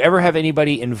 Did you ever have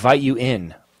anybody invite you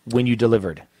in when you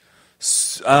delivered?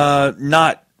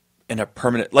 Not in a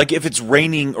permanent. Like if it's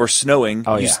raining or snowing,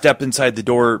 you step inside the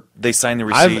door, they sign the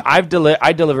receipt. I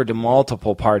delivered to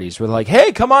multiple parties where they're like,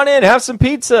 "Hey, come on in, have some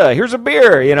pizza. Here's a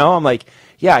beer." You know, I'm like,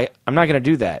 "Yeah, I'm not going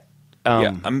to do that."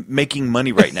 I'm making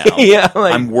money right now.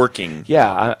 I'm working.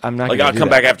 Yeah, I'm not. Like I'll come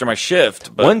back after my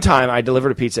shift. But one time I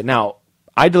delivered a pizza. Now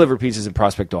I deliver pizzas in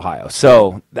Prospect, Ohio.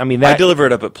 So I mean, I deliver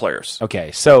it up at Players.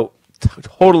 Okay, so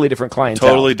totally different clientele.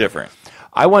 Totally different.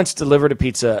 I once delivered a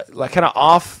pizza like kind of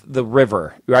off the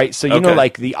river, right? So you know,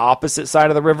 like the opposite side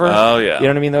of the river. Oh yeah, you know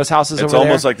what I mean? Those houses. It's over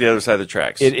almost there? like the other side of the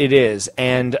tracks. It is,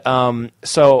 and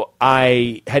so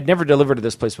I had never delivered to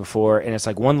this place before, and it's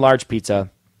like one large pizza,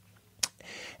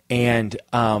 and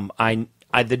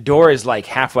the door is like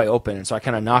halfway open, and so I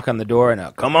kind of knock on the door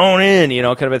and come on in, you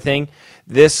know, kind of a thing.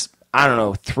 This, I don't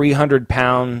know,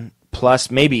 300-pound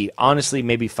plus, maybe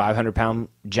 500-pound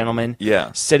gentleman,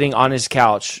 sitting on his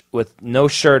couch with no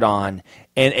shirt on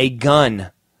and a gun,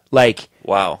 like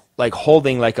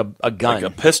holding like a gun, like a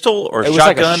pistol or it was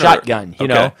shotgun, like a shotgun, you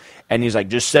know. And he's like,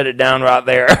 "Just set it down right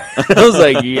there." I was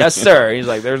like, "Yes, sir." He's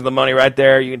like, "There's the money right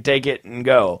there. You can take it and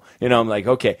go." You know, I'm like,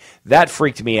 "Okay." That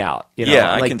freaked me out. You know,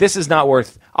 I'm like, this is not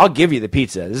worth. I'll give you the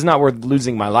pizza. This is not worth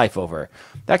losing my life over.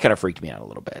 That kind of freaked me out a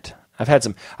little bit.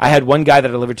 I had one guy that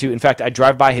I delivered to. In fact, I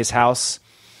drive by his house.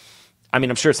 I mean,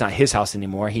 I'm sure it's not his house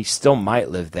anymore. He still might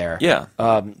live there. Yeah.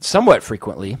 Somewhat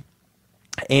frequently.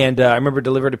 And I remember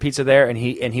delivered a pizza there, and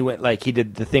he went like, he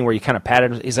did the thing where you kind of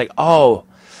patted him. He's like, "Oh,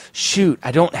 shoot,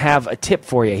 I don't have a tip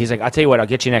for you." He's like, "I'll tell you what, I'll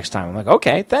get you next time." I'm like,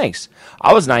 "Okay, thanks."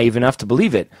 I was naive enough to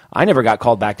believe it. I never got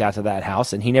called back out to that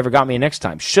house, and he never got me a next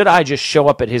time. Should I just show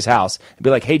up at his house and be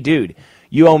like, "Hey, dude,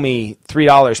 you owe me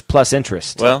 $3 plus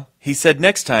interest"? Well, he said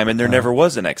next time, and there never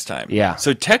was a next time. Yeah.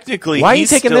 So technically, why are you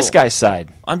taking this guy's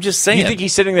side? I'm just saying. You think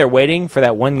he's sitting there waiting for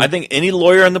that one? I think any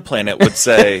lawyer on the planet would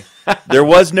say there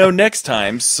was no next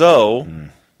time. So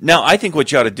now I think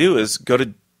what you ought to do is go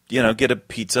to get a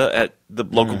pizza at the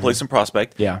local place in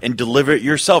Prospect, and deliver it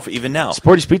yourself. Even now,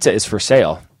 Sporty's Pizza is for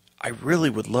sale. I really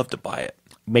would love to buy it.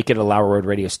 Make it a Lower Road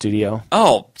Radio studio.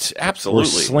 Oh, absolutely. We're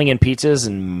slinging pizzas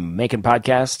and making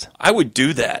podcasts. I would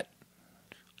do that.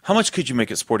 How much could you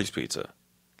make at Sporty's Pizza?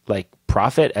 Like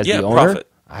profit as the owner?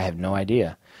 Profit. I have no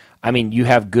idea. I mean, you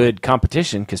have good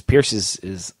competition because Pierce's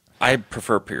is. I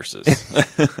prefer Pierce's.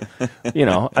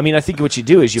 I mean, I think what you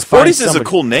do is you Sporty's find somebody, is a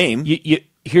cool name.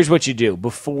 Here's what you do.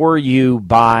 Before you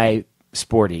buy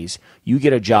Sporty's, you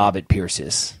get a job at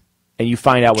Pierce's. And you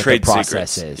find out what the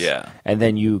process is. Yeah. And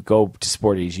then you go to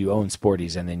Sporty's, you own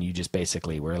Sporty's, and then you just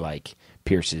basically were like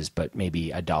Pierce's, but maybe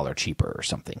 $1 cheaper or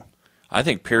something. I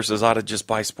think Pierce's ought to just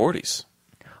buy Sporty's.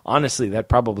 Honestly, that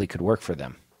probably could work for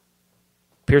them.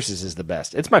 Pierce's is the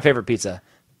best. It's my favorite pizza.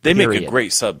 They make a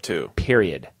great sub, too.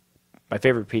 Period. My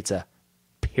favorite pizza.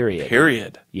 Period.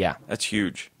 Period. Yeah. That's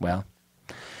huge. Well.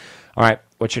 All right.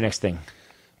 What's your next thing?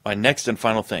 My next and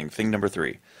final thing number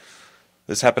 3.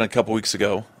 This happened a couple weeks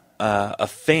ago. A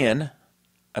fan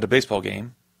at a baseball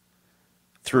game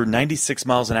threw 96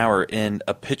 miles an hour in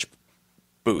a pitch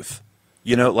booth.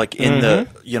 Like in the,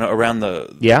 around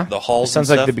the halls. Sounds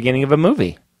like the beginning of a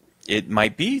movie. It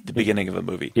might be the beginning of a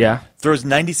movie. Yeah. Throws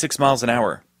 96 miles an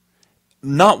hour.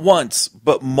 Not once,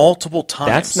 but multiple times.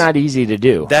 That's not easy to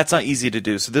do. That's not easy to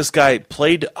do. So this guy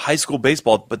played high school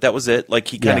baseball, but that was it. Like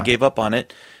he kind of gave up on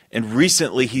it. And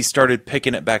recently he started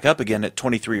picking it back up again at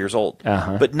 23 years old.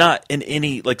 But not in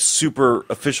any like super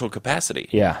official capacity.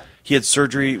 Yeah. He had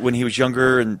surgery when he was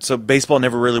younger, and so baseball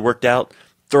never really worked out.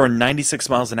 Throwing 96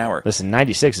 miles an hour. Listen,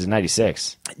 96 is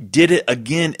 96. Did it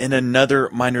again in another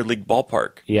minor league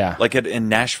ballpark. Yeah. Like in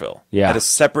Nashville. Yeah. At a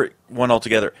separate one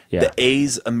altogether. Yeah. The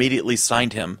A's immediately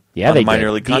signed him on a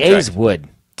minor league contract. The A's would,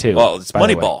 too. Well, it's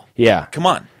Moneyball. Yeah. Come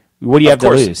on. What do you have to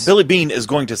lose? Billy Bean is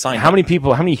going to sign him. How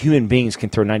many human beings can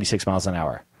throw 96 miles an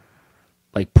hour?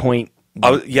 Like point.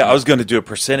 I was going to do a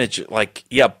percentage. Like,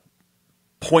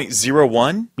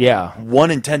 0.01? Yeah.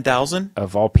 1 in 10,000?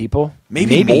 Of all people?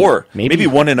 Maybe more. Maybe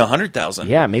 1 in 100,000.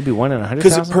 Yeah, maybe 1 in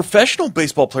 100,000. Because professional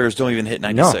baseball players don't even hit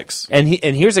 96. No. And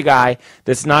here's a guy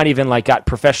that's not even like got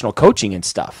professional coaching and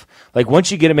stuff. Like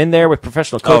once you get him in there with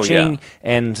professional coaching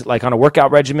and like on a workout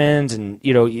regimens and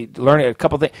you learn a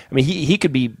couple things. I mean, he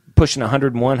could be pushing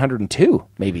 101, 102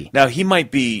 maybe. Now he might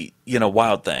be,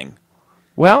 Wild Thing.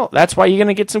 Well, that's why you're going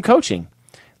to get some coaching.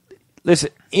 Listen,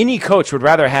 any coach would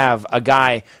rather have a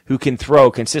guy who can throw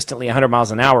consistently 100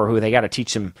 miles an hour who they got to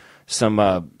teach him some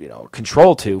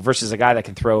control to versus a guy that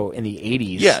can throw in the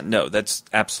 80s. Yeah, no, that's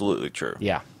absolutely true.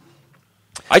 Yeah.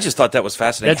 I just thought that was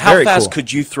fascinating. That's How very fast cool.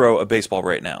 could you throw a baseball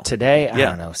right now? Today, I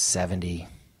don't know, 70.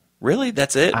 Really?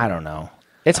 That's it? I don't know.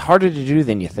 It's harder to do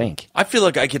than you think. I feel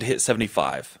like I could hit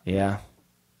 75. Yeah.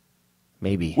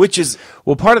 Maybe. Which is...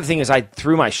 Well, part of the thing is I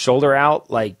threw my shoulder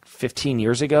out like 15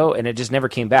 years ago, and it just never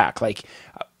came back. Like,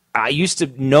 I used to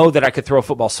know that I could throw a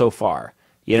football so far,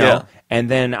 Yeah. And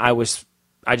then I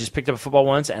just picked up a football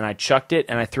once, and I chucked it,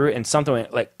 and I threw it, and something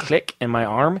went like click in my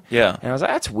arm. Yeah. And I was like,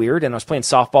 that's weird. And I was playing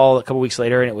softball a couple weeks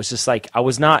later, and it was just like I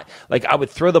was not – like I would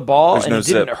throw the ball, There's and no it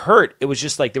didn't zip. hurt. It was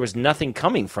just like there was nothing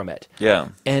coming from it. Yeah.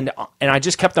 And I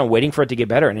just kept on waiting for it to get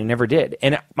better, and it never did.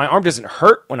 And my arm doesn't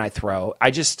hurt when I throw.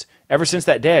 I just – ever since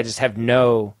that day, I just have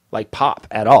no like pop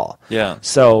at all. Yeah.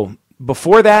 So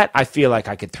before that, I feel like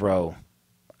I could throw.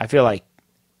 I feel like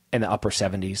in the upper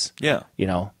 70s. Yeah.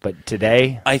 But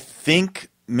today, I think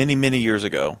many, many years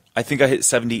ago, I think I hit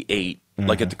 78,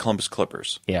 like at the Columbus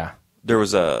Clippers. yeah, There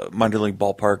was a minor league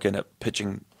ballpark and a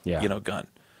pitching, Yeah. gun.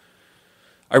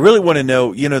 I really want to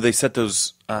know, they set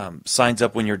those signs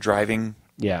up when you're driving.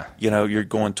 yeah, You're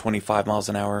going 25 miles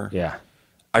an hour. yeah.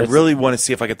 I really want to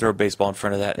see if I could throw a baseball in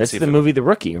front of that. That's and see the if movie The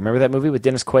Rookie. Remember that movie with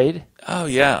Dennis Quaid? Oh,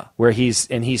 yeah. Where he's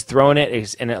throwing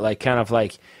it, and it like kind of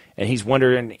like, and he's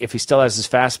wondering if he still has his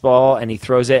fastball, and he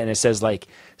throws it, and it says like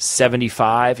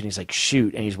 75, and he's like,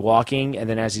 shoot, and he's walking, and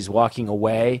then as he's walking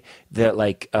away,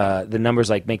 the numbers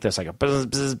like make this like a buzz,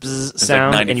 buzz, buzz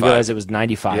sound, like and he realized it was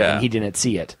 95, Yeah. and he didn't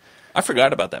see it. I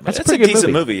forgot about that movie. That's It's a a pretty good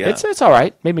decent movie, yeah. It's all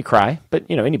right. Made me cry, but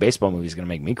any baseball movie is going to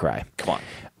make me cry. Come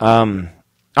on.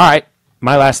 All right,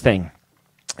 my last thing.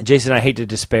 Jason, I hate to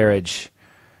disparage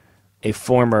a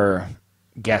former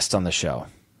guest on the show.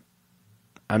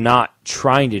 I'm not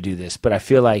trying to do this, but I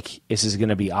feel like this is going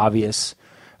to be obvious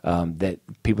that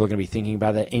people are going to be thinking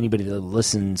about that. Anybody that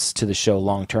listens to the show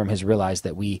long term has realized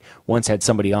that we once had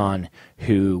somebody on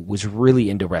who was really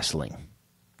into wrestling.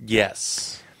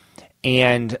 Yes.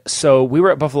 And so we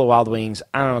were at Buffalo Wild Wings,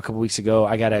 I don't know, a couple weeks ago.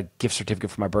 I got a gift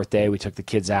certificate for my birthday. We took the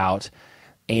kids out,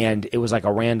 and it was like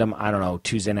a random, I don't know,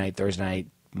 Tuesday night, Thursday night,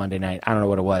 Monday night. I don't know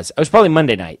what it was. It was probably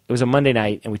Monday night. It was a Monday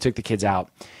night, and we took the kids out,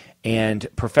 and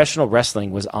professional wrestling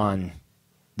was on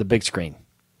the big screen.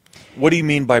 What do you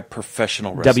mean by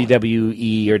professional wrestling?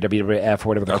 WWE or WWF or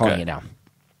whatever they're calling Okay. it now.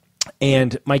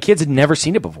 And my kids had never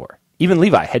seen it before. Even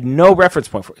Levi had no reference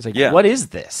point for it. He's like, Yeah. what is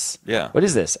this? Yeah. What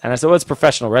is this? And I said, well, it's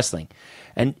professional wrestling.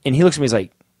 And he looks at me, he's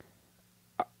like,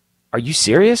 are you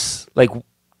serious? Like,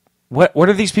 what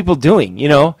are these people doing?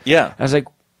 Yeah. I was like,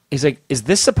 he's like, is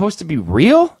this supposed to be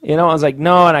real? I was like,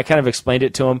 no. And I kind of explained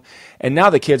it to him. And now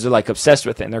the kids are like obsessed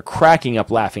with it, and they're cracking up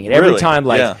laughing. And every Really? time,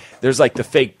 like, Yeah. there's like the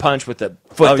fake punch with the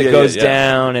foot Oh, that yeah, goes yeah, yeah.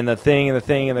 down, and the thing,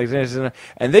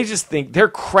 and they just think they're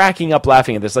cracking up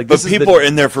laughing at this. Like, But this is people the are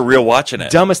in there for real watching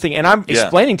it. dumbest thing. And I'm Yeah.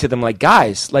 explaining to them, like,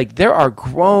 guys, like, there are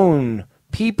grown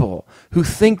people who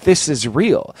think this is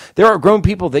real. There are grown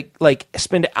people that like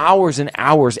spend hours and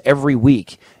hours every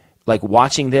week, like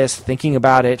watching this, thinking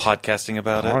about it, Podcasting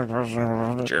about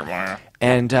it. Jeremiah.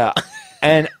 and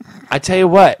I tell you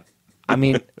what, I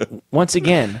mean, once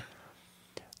again,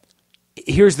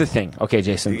 here's the thing. Okay,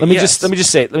 Jason, let me Yes.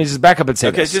 just say it. Let me just back up and say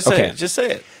Okay, this. just say it. Just say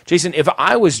it. Jason, if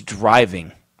I was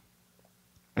driving,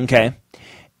 okay,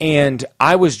 and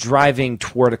I was driving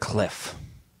toward a cliff,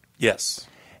 Yes.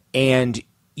 and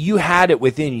you had it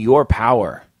within your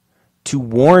power to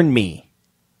warn me,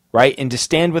 right? And to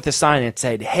stand with a sign and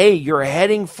said, hey, you're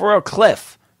heading for a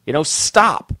cliff,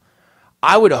 stop.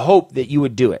 I would hope that you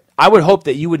would do it. I would hope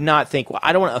that you would not think, well,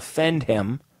 I don't want to offend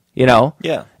him, Yeah.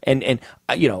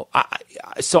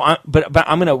 but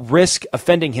I'm going to risk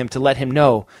offending him to let him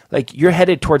know, like, you're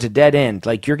headed towards a dead end,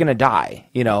 like, you're going to die,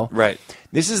 Right.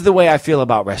 This is the way I feel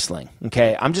about wrestling,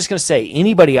 okay? I'm just going to say,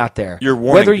 anybody out there, You're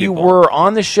warning whether you people. were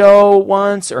on the show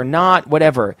once or not,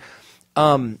 whatever,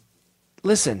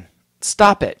 listen,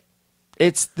 stop it.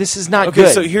 This is not Okay,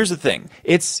 good. so here's the thing.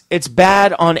 It's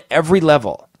bad on every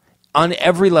level. On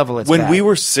every level, it's when bad. we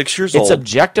were 6 years It's old.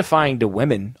 objectifying to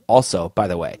women also, by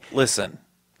the way. Listen.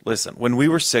 When we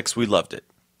were 6, we loved it.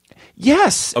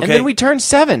 Yes, Okay. and then we turned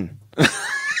 7.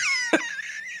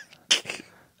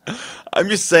 I'm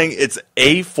just saying it's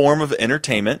a form of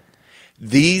entertainment.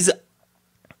 These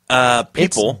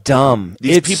people, It's dumb.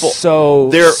 These It's people, so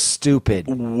they're stupid.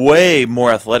 way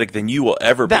more athletic than you will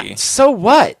ever be. So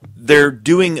what? They're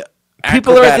doing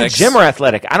People are at the acrobatics. gym are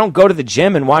athletic. I don't go to the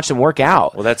gym and watch them work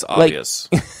out. Well, that's Like, obvious.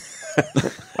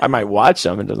 I might watch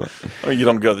them. It doesn't. Or you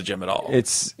don't go to the gym at all.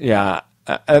 It's yeah.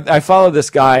 I follow this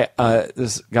guy on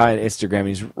Instagram.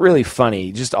 He's really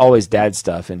funny. Just always dad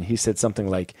stuff, and he said something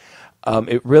like,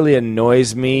 "It really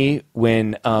annoys me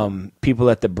when people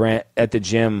at the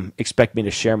gym expect me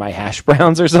to share my hash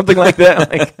browns or something like that."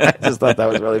 Like, I just thought that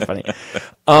was really funny.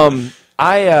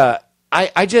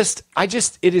 I just,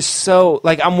 it is so,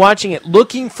 like, I'm watching it,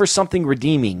 looking for something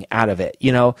redeeming out of it.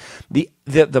 You know, the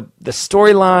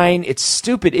storyline, it's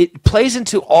stupid. It plays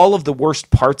into all of the worst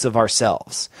parts of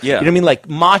ourselves. Yeah. You know what I mean? Like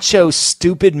macho,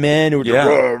 stupid men who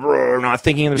are not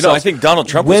thinking of themselves. I think Donald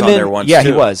Trump was on there once, Yeah,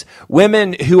 too. he was.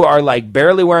 Women who are like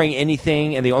barely wearing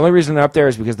anything, and the only reason they're up there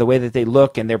is because the way that they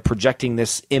look, and they're projecting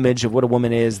this image of what a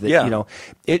woman is. That, Yeah. you know,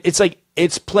 it's like,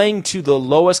 it's playing to the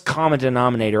lowest common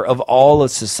denominator of all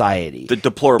of society. The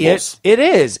deplorables. It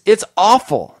is. It's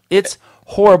awful. It's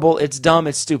horrible. It's dumb.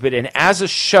 It's stupid. And as a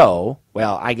show,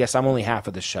 well, I guess I'm only half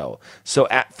of the show. So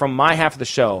from my half of the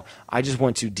show, I just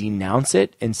want to denounce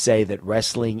it and say that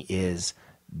wrestling is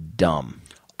dumb.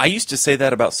 I used to say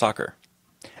that about soccer.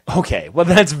 Okay, well,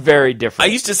 that's very different.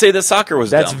 I used to say that soccer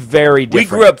was dumb. That's very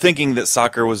different. We grew up thinking that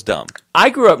soccer was dumb, I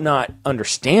grew up not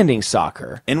understanding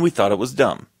soccer. and we thought it was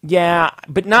dumb. Yeah,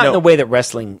 but not in No. the way that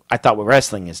wrestling. I thought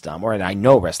wrestling is dumb, or I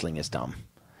know wrestling is dumb.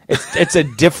 It's a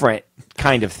different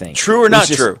kind of thing. True or It's not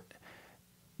just- true?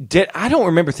 I don't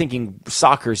remember thinking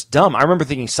soccer's dumb. I remember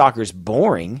thinking soccer's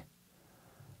boring.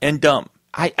 And dumb.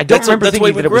 I don't remember that's the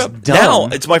way thinking we that it grew was up. dumb.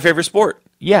 Now it's my favorite sport.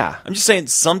 Yeah, I'm just saying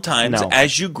sometimes No.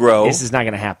 as you grow, this is not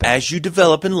going to happen. as you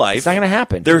develop in life, It's not going to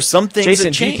happen. There are some things Jason,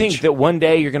 that change. do you think that one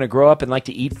day you're going to grow up and like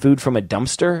to eat food from a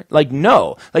dumpster? Like,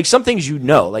 no. Like, some things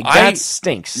like, that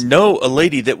stinks. know a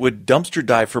lady that would dumpster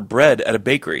dive for bread at a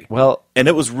bakery. Well, And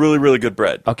it was really, really good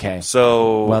bread. okay.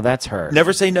 So Well, that's her.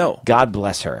 never say no. God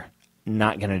bless her.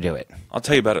 Not going to do it. I'll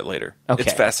tell you about it later. Okay.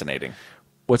 It's fascinating.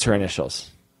 What's her initials?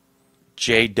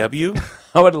 JW?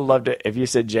 I would have loved it if you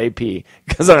said JP,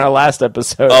 because on our last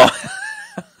episode, Oh.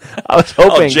 I was Oh,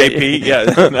 hoping. JP?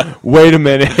 Yeah. Wait a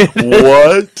minute.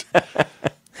 What?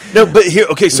 No, but here,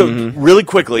 okay, so really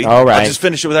quickly, All right. I'll just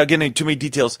finish it without getting into too many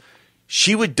details.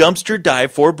 She would dumpster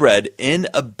dive for bread in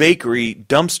a bakery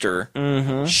dumpster.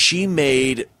 Mm-hmm. She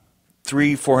made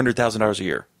 $400,000 a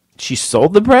year. She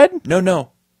sold the bread? No.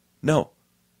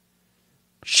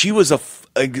 She was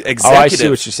executive. Oh, I see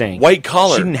what you're saying. White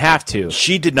collar. She didn't have to.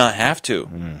 She did not have to.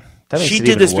 That makes She it did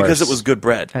even this because worse. it was good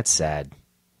bread. That's sad.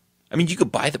 I mean, you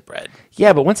could buy the bread.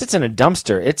 Yeah, but once it's in a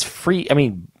dumpster, it's free. I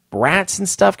mean, rats and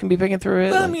stuff can be picking through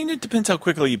it. Well, I Like, mean, it depends how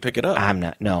quickly you pick it up. I'm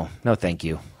not. No, thank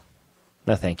you.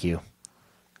 No, thank you.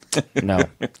 No.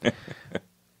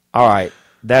 All right,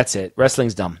 that's it.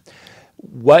 Wrestling's dumb.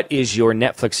 What is your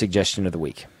Netflix suggestion of the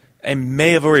week? I may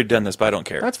have already done this, but I don't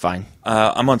care. That's fine.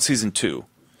 I'm on season 2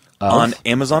 on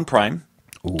Amazon Prime.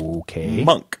 Okay.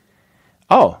 Monk.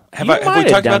 Oh, Have you we might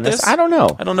talked done about this? I don't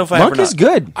know. I don't know if I Monk have or is not.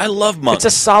 good. I love Monk. It's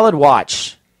a solid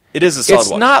watch. It is a solid It's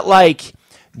watch. not like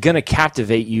gonna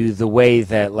captivate you the way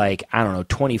that, like, I don't know,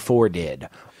 24 did,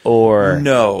 or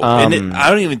No, and I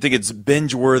don't even think it's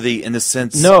binge worthy in the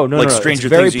sense. No, like no. Stranger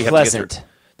It's very Things. You have to pleasant. get through.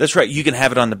 That's right. You can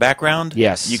have it on the background.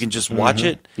 Yes. you can just watch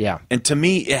it. Yeah. and to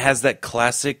me, it has that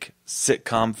classic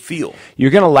sitcom feel.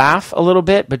 You're gonna laugh a little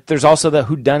bit, but there's also the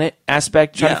whodunit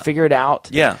aspect, trying Yeah. to figure it out.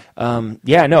 Yeah.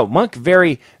 No, Monk,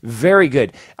 very, very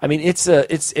good. I mean, it's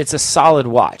a solid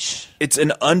watch. It's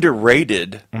an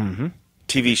underrated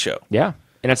TV show. Yeah,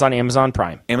 and it's on Amazon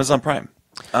Prime. Amazon Prime.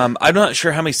 I'm not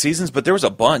sure how many seasons, but there was a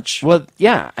bunch. Well,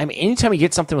 yeah. I mean, anytime you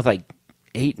get something with like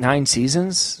 8, 9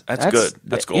 seasons, That's good.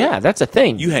 That's cool. Yeah, that's a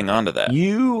thing. You hang on to that.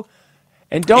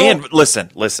 And don't. And listen.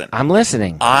 I'm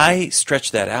listening. I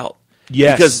stretch that out.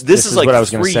 Yes, because this this is is like what I was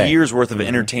gonna 3 say. years worth of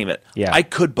entertainment. Yeah. I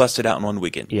could bust it out in one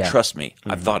weekend. Yeah. Trust me,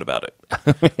 I've thought about it.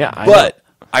 Yeah, I know. But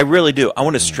I really do. I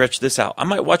want to stretch this out. I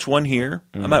might watch one here.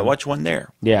 I might watch one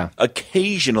there. Yeah.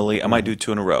 Occasionally, I might do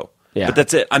 2 in a row. Yeah. But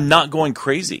that's it. I'm not going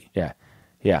crazy. Yeah.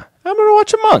 I'm gonna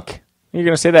watch a Monk. You're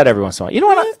gonna say that every once in a while. You know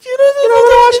what? I'm gonna Turn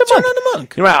watch a on Monk. a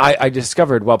Monk. You know what? I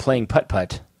discovered while playing putt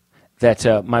putt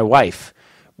that my wife,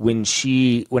 when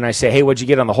I say, "Hey, what'd you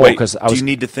get on the hole?" Wait, Because I do was you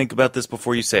need to think about this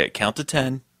before you say it? Count to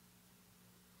 10.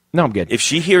 no, I'm good. If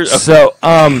she hears... So,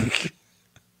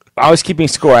 I was keeping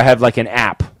score. I have like an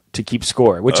app to keep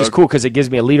score, which is cool because it gives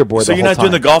me a leaderboard. So the you're whole not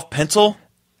doing time. the golf pencil?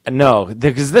 No,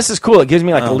 because this is cool. It gives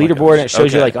me like a leaderboard and it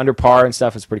shows you like under par and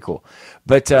stuff. It's pretty cool.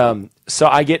 But so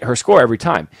I get her score every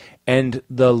time, and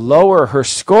the lower her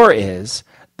score is,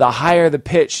 the higher the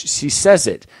pitch she says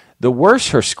it. The worse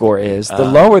her score is, the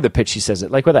lower the pitch she says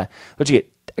it. Like with that, what'd you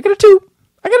get? I got a 2.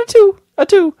 I got a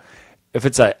 2. If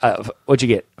it's what'd you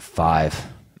get? 5.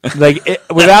 Like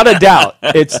without a doubt,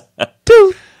 it's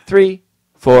 2, 3,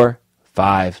 4,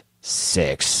 5,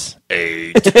 6,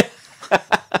 8.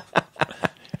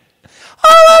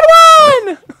 all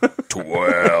on 1.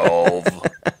 12.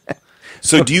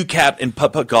 So do you cap in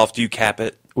putt-putt golf? Do you cap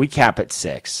it? We cap at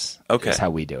 6. Okay, that's how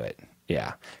we do it.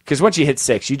 Yeah, because once you hit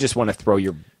 6, you just want to throw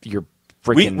your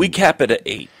freaking. We cap it at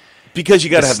 8 because you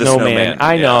got to have the snowman.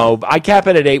 I know. I cap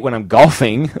it at 8 when I'm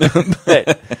golfing,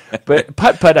 but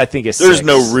putt-putt I think is. There's 6.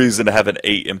 no reason to have an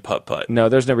 8 in putt-putt. No,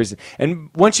 there's no reason. And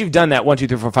once you've done that 1, 2,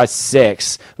 3, 4, 5,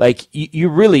 6, like you're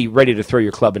really ready to throw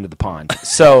your club into the pond.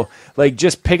 So like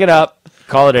just pick it up,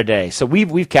 call it a day. So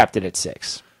we've capped it at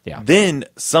 6. Yeah. Then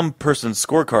some person's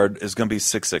scorecard is going to be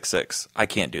 666. I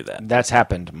can't do that. That's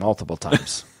happened multiple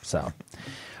times. So,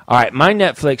 all right, my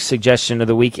Netflix suggestion of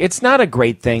the week. It's not a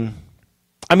great thing.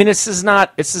 I mean, this is not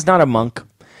a Monk.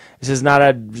 This is not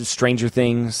a Stranger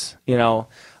Things. You know.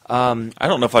 I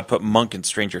don't know if I'd put Monk and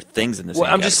Stranger Things in this.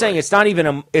 Well, I'm just saying it's not even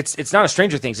a. It's not a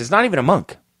Stranger Things. It's not even a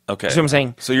Monk. Okay. See what I'm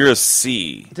saying? So you're a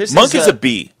C. This Monk is is a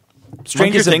B.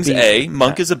 Stranger Things A.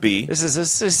 Monk is a B. This is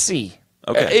a C.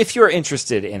 Okay. If you're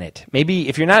interested in it, maybe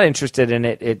if you're not interested in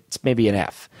it, it's maybe an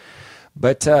F.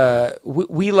 But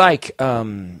we like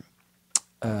home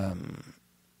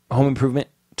improvement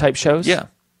type shows. Yeah.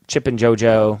 Chip and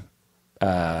JoJo,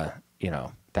 that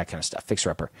kind of stuff.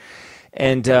 Fixer Upper,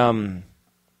 and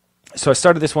so I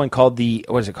started this one called the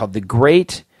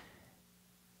Great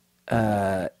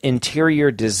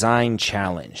Interior Design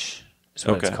Challenge. Is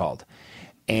what it's called.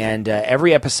 And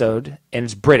every episode, and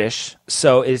it's British,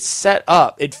 so it's set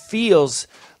up. It feels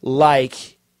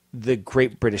like the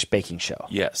Great British Baking Show.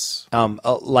 Yes.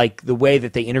 Like the way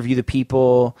that they interview the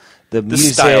people, the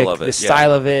music, style of it, the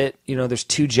style of it. You know, there's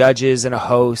 2 judges and a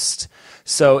host.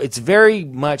 So it's very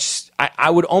much, I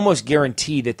would almost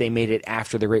guarantee that they made it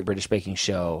after the Great British Baking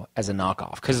Show as a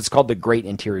knockoff, because it's called the Great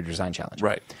Interior Design Challenge.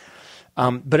 Right.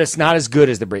 But it's not as good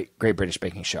as the Great British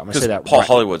Baking Show. I'm going to say that. Paul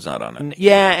Hollywood's not on it.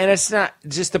 Yeah, and it's not,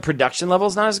 just the production level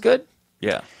is not as good.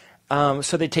 Yeah.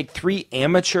 So they take 3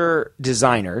 amateur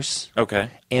designers. Okay.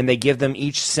 And they give them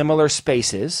each similar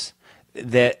spaces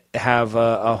that have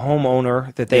a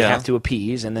homeowner that they have to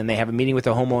appease, and then they have a meeting with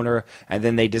the homeowner, and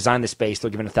then they design the space. They're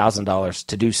given $1,000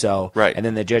 to do so. Right. And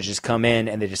then the judges come in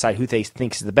and they decide who they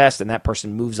think is the best, and that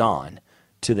person moves on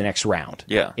to the next round.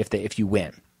 Yeah. If you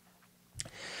win.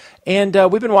 And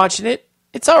we've been watching it.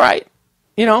 It's all right.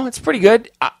 You know, it's pretty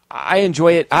good. I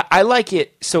enjoy it. I like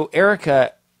it. So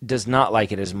Erica does not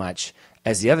like it as much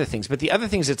as the other things. But the other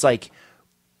things, it's like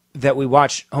that we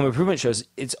watch home improvement shows,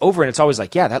 it's over and it's always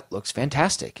like, yeah, that looks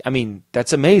fantastic. I mean,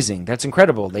 that's amazing. That's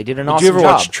incredible. They did an awesome job. Did you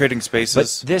ever watch Trading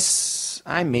Spaces? But this,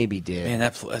 I maybe did. Man,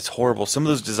 that's horrible. Some of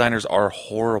those designers are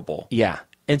horrible. Yeah.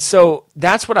 And so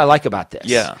that's what I like about this.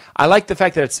 Yeah. I like the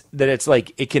fact that it's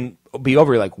like it can be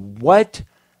over. Like, what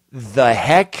the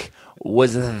heck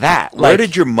was that? Where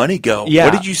did your money go? Yeah.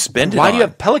 What did you spend it on? Why do you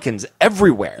have pelicans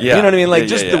everywhere? Yeah. You know what I mean? Like,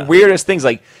 Yeah, the weirdest things.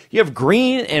 Like, you have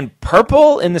green and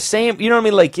purple in the same, you know what I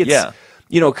mean? Like, it's,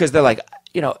 because they're like,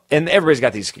 and everybody's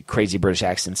got these crazy British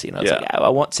accents, It's like, I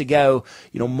want to go,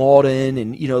 modern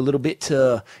and, a little bit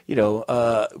to,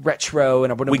 retro,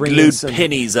 and I want to bring in some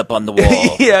pennies up on the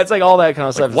wall. Yeah, it's like all that kind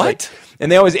of stuff. What? Like,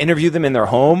 and they always interview them in their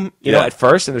home, you know, at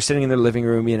first, and they're sitting in their living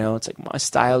room, it's like, my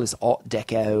style is Art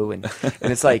Deco,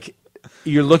 and it's like,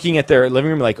 you're looking at their living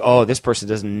room like, oh, this person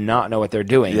does not know what they're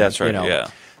doing. Yeah, that's right, yeah.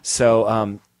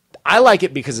 So, I like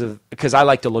it because I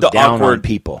like to look down on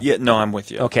people. Yeah, no, I'm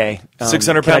with you. Okay.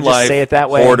 600 Can I Pound just Life, say it that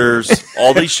way? Hoarders,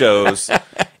 all these shows.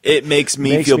 It makes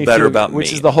me feel better about me.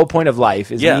 Which is the whole point of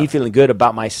life, is me feeling good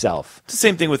about myself. It's the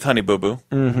same thing with Honey Boo Boo.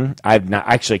 Mm-hmm. I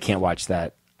actually can't watch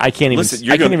that. I can't even. Listen,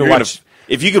 I can't even watch.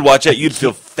 If you could watch that, you'd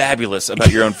feel fabulous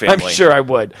about your own family. I'm sure I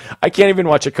would. I can't even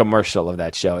watch a commercial of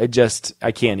that show. I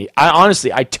can't.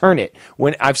 I turn it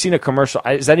when I've seen a commercial.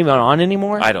 Is that even on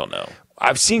anymore? I don't know.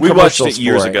 I've seen we commercials watched it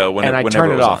years ago, and I turn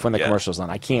it off when the commercial's on.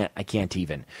 I can't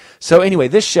even. So anyway,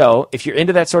 this show, if you're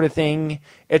into that sort of thing,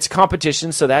 it's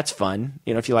competition, so that's fun.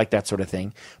 If you like that sort of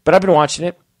thing. But I've been watching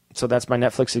it, so that's my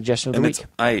Netflix suggestion of the week.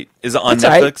 Is it on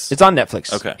Netflix? It's on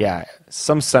Netflix. Okay. Yeah,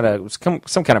 some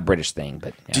kind of British thing.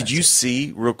 But yeah, did you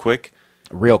see real quick?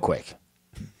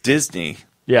 Disney.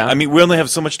 Yeah. I mean, we only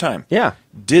have so much time. Yeah.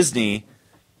 Disney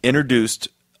introduced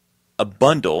a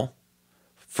bundle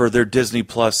for their Disney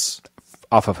Plus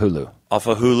Off of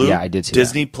Hulu. Yeah, I did see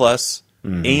Disney Plus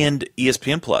and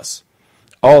ESPN Plus.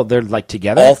 Oh, they're like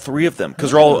together? All three of them,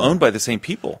 because they're all owned by the same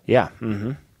people. Yeah.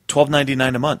 Mm-hmm.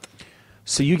 $12.99 a month.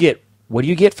 So you get, what do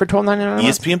you get for $12.99 a month?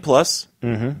 ESPN Plus,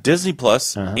 Disney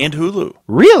Plus, and Hulu.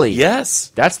 Really?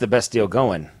 Yes. That's the best deal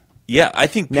going. Yeah, I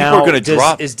think people are going to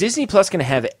drop. Is Disney Plus going to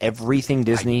have everything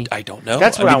Disney? I don't know.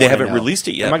 That's what I mean, they wanna haven't know. released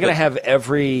it yet. Am I going to have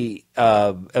every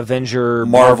Avenger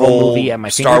Marvel movie at my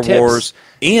Star fingertips? Wars,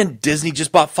 and Disney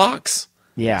just bought Fox.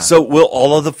 Yeah. So will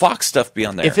all of the Fox stuff be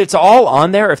on there? If it's all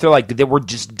on there, if they're like we're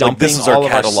just dumping this is our all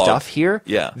of our catalog. stuff here,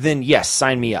 Yeah. then yes,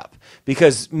 sign me up.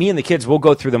 Because me and the kids will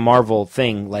go through the Marvel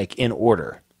thing like in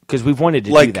order because we've wanted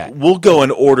to do that. We'll go in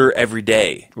order every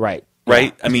day. Right.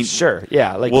 Right? Yeah. I mean, sure.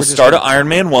 Yeah. Like we'll start at Iron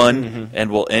Man 1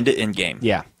 and we'll end it in game.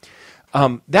 Yeah.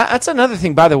 That's another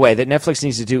thing, by the way, that Netflix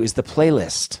needs to do is the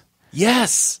playlist.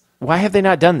 Yes. Why have they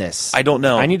not done this? I don't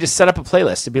know. I need to set up a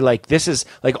playlist to be like, this is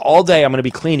like all day I'm going to be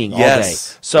cleaning all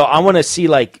Yes. day. So I want to see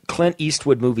like Clint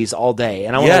Eastwood movies all day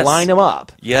and I want to Yes. line them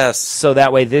up. Yes. So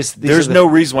that way There's no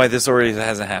reason why this already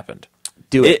hasn't happened.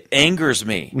 do It angers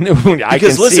me. I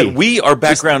Because can listen, see. we are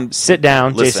background. Sit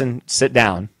down, Listen. Jason. Sit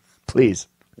down, please.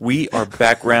 We are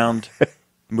background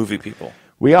movie people.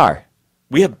 We are.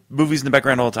 We have movies in the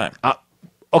background all the time.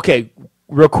 Okay,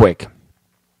 real quick.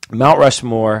 Mount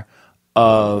Rushmore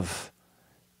of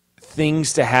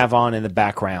things to have on in the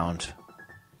background.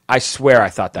 I swear I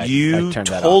thought that You I turned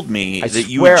that told off. me I that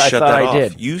you swear would I shut thought that I off.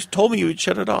 did. You told me you would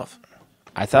shut it off.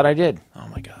 I thought I did. Oh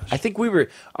my gosh. I think we were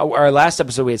our last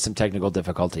episode. We had some technical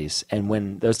difficulties, and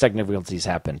when those technical difficulties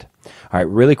happened, all right,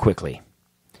 really quickly,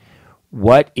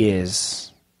 what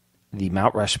is the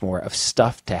Mount Rushmore of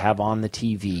stuff to have on the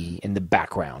TV in the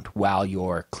background while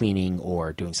you're cleaning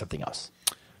or doing something else?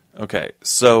 Okay,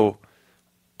 so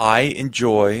I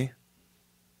enjoy.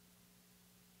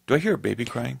 Do I hear a baby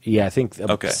crying? Yeah, I think.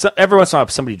 Okay. Every once in a while,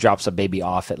 somebody drops a baby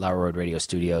off at Laurel Road Radio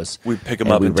Studios. We pick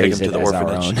them up and take raise them to it the as our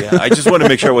orphanage. own. Yeah, I just want to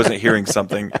make sure I wasn't hearing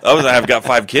something. I've got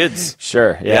 5 kids.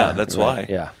 Sure. Yeah, Yeah, that's why.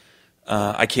 Yeah.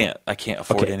 I can't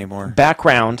afford it anymore.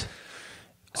 Background.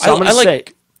 So I'm going to say.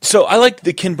 So I like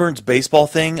the Ken Burns baseball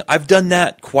thing. I've done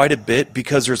that quite a bit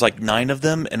because there's like 9 of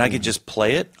them, and I could just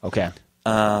play it. Okay.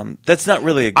 That's not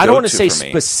really a go-to I don't want to say for me.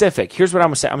 specific. Here's what I'm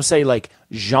going to say. I'm going to say like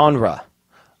genre,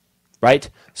 right?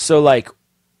 So like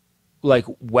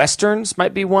westerns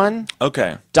might be one.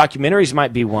 Okay. Documentaries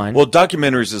might be one. Well,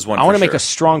 documentaries is one. I want to for make sure. a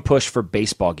strong push for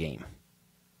baseball game.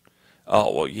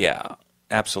 Oh well, yeah,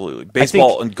 absolutely.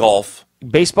 Baseball and golf.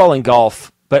 Baseball and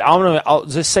golf, but I'll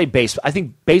just say baseball. I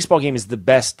think baseball game is the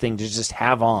best thing to just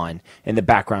have on in the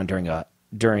background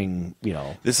during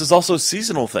This is also a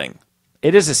seasonal thing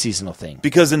It is a seasonal thing.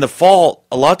 because in the fall,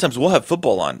 a lot of times we'll have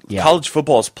football on. Yeah. College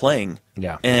football is playing.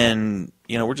 Yeah. And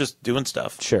we're just doing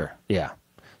stuff. Sure. Yeah.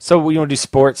 So we want to do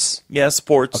sports. Yeah,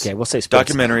 sports. Okay, we'll say sports.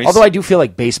 Documentaries. Although I do feel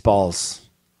like baseball's.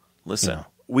 Listen, Yeah.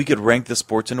 we could rank the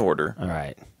sports in order. All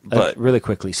right. But- really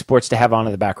quickly, sports to have on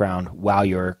in the background while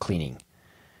you're cleaning.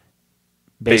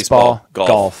 Baseball,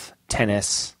 golf,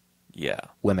 tennis, Yeah.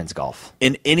 women's golf.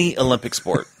 In any Olympic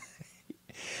sport.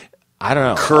 I don't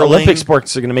know. Curling. Olympic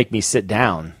sports are going to make me sit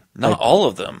down. Not all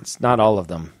of them. It's not all of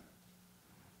them.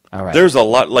 All right. There's a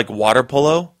lot, like water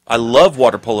polo. I love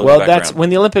water polo. well, in the that's background. when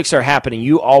the Olympics are happening.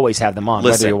 You always have them on,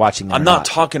 Listen, whether you're watching them I'm or not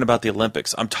talking about the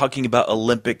Olympics. I'm talking about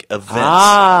Olympic events.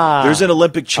 Ah. There's an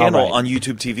Olympic channel All right. on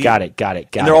YouTube TV. Got it.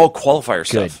 And they're all qualifier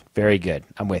good. stuff. Very good.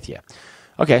 I'm with you.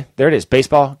 Okay, there it is.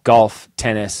 Baseball, golf,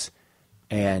 tennis,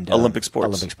 and Olympic sports.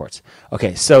 Olympic sports.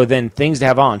 Okay, so then things to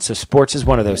have on. So sports is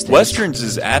one of those things. Westerns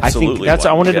is absolutely I think that's.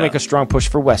 one. I wanted to Yeah. make a strong push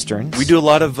for westerns. We do a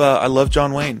lot of. I love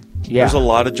John Wayne. Yeah. There's a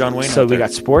lot of John Wayne. So out we there.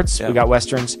 got sports. Yeah. We got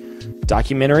westerns,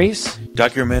 documentaries.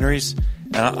 Documentaries,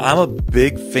 and I'm a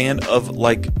big fan of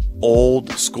like old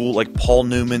school, like Paul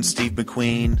Newman, Steve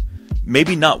McQueen.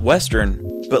 Maybe not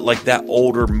Western, but like that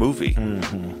older movie.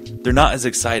 Mm-hmm. They're not as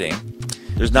exciting.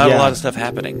 There's not a Yeah. lot of stuff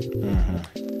happening.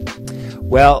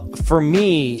 Well, for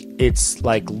me, it's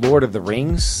like Lord of the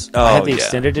Rings. I have the yeah.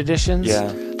 extended editions.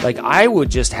 Yeah. Like I would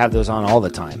just have those on all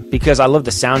the time because I love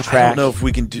the soundtrack. I don't know if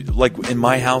we can do like in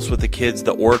my house with the kids.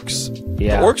 The orcs.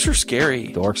 Yeah. The orcs are scary.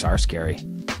 The orcs are scary.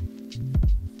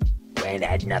 Ain't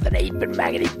had nothing to eat but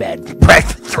maggoty bed for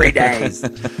 3 days.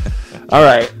 All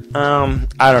right.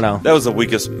 I don't know. That was the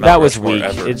weakest. That was Rushmore weak.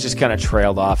 Ever. It just kind of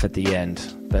trailed off at the end.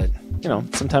 But,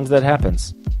 sometimes that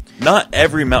happens. not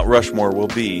every Mount Rushmore will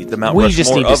be the Mount We just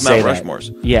Rushmore need to of say Mount that.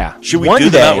 Rushmores. Yeah. Should we One do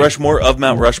the day- Mount Rushmore of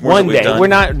Mount Rushmores One that we've day. done? We're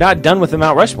not done with the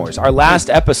Mount Rushmores. Our last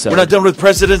episode. We're not done with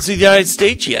presidents of the United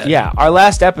States yet. Yeah, our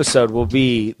last episode will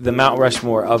be the Mount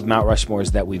Rushmore of Mount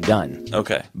Rushmores that we've done.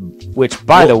 Okay. Which,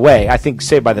 by the way, I think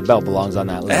Saved by the Bell belongs on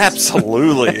that list.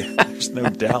 Absolutely. There's no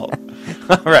doubt.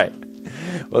 All right.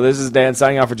 Well, this is Dan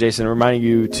signing off for Jason, reminding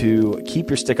you to keep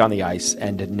your stick on the ice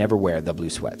and to never wear the blue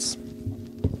sweats.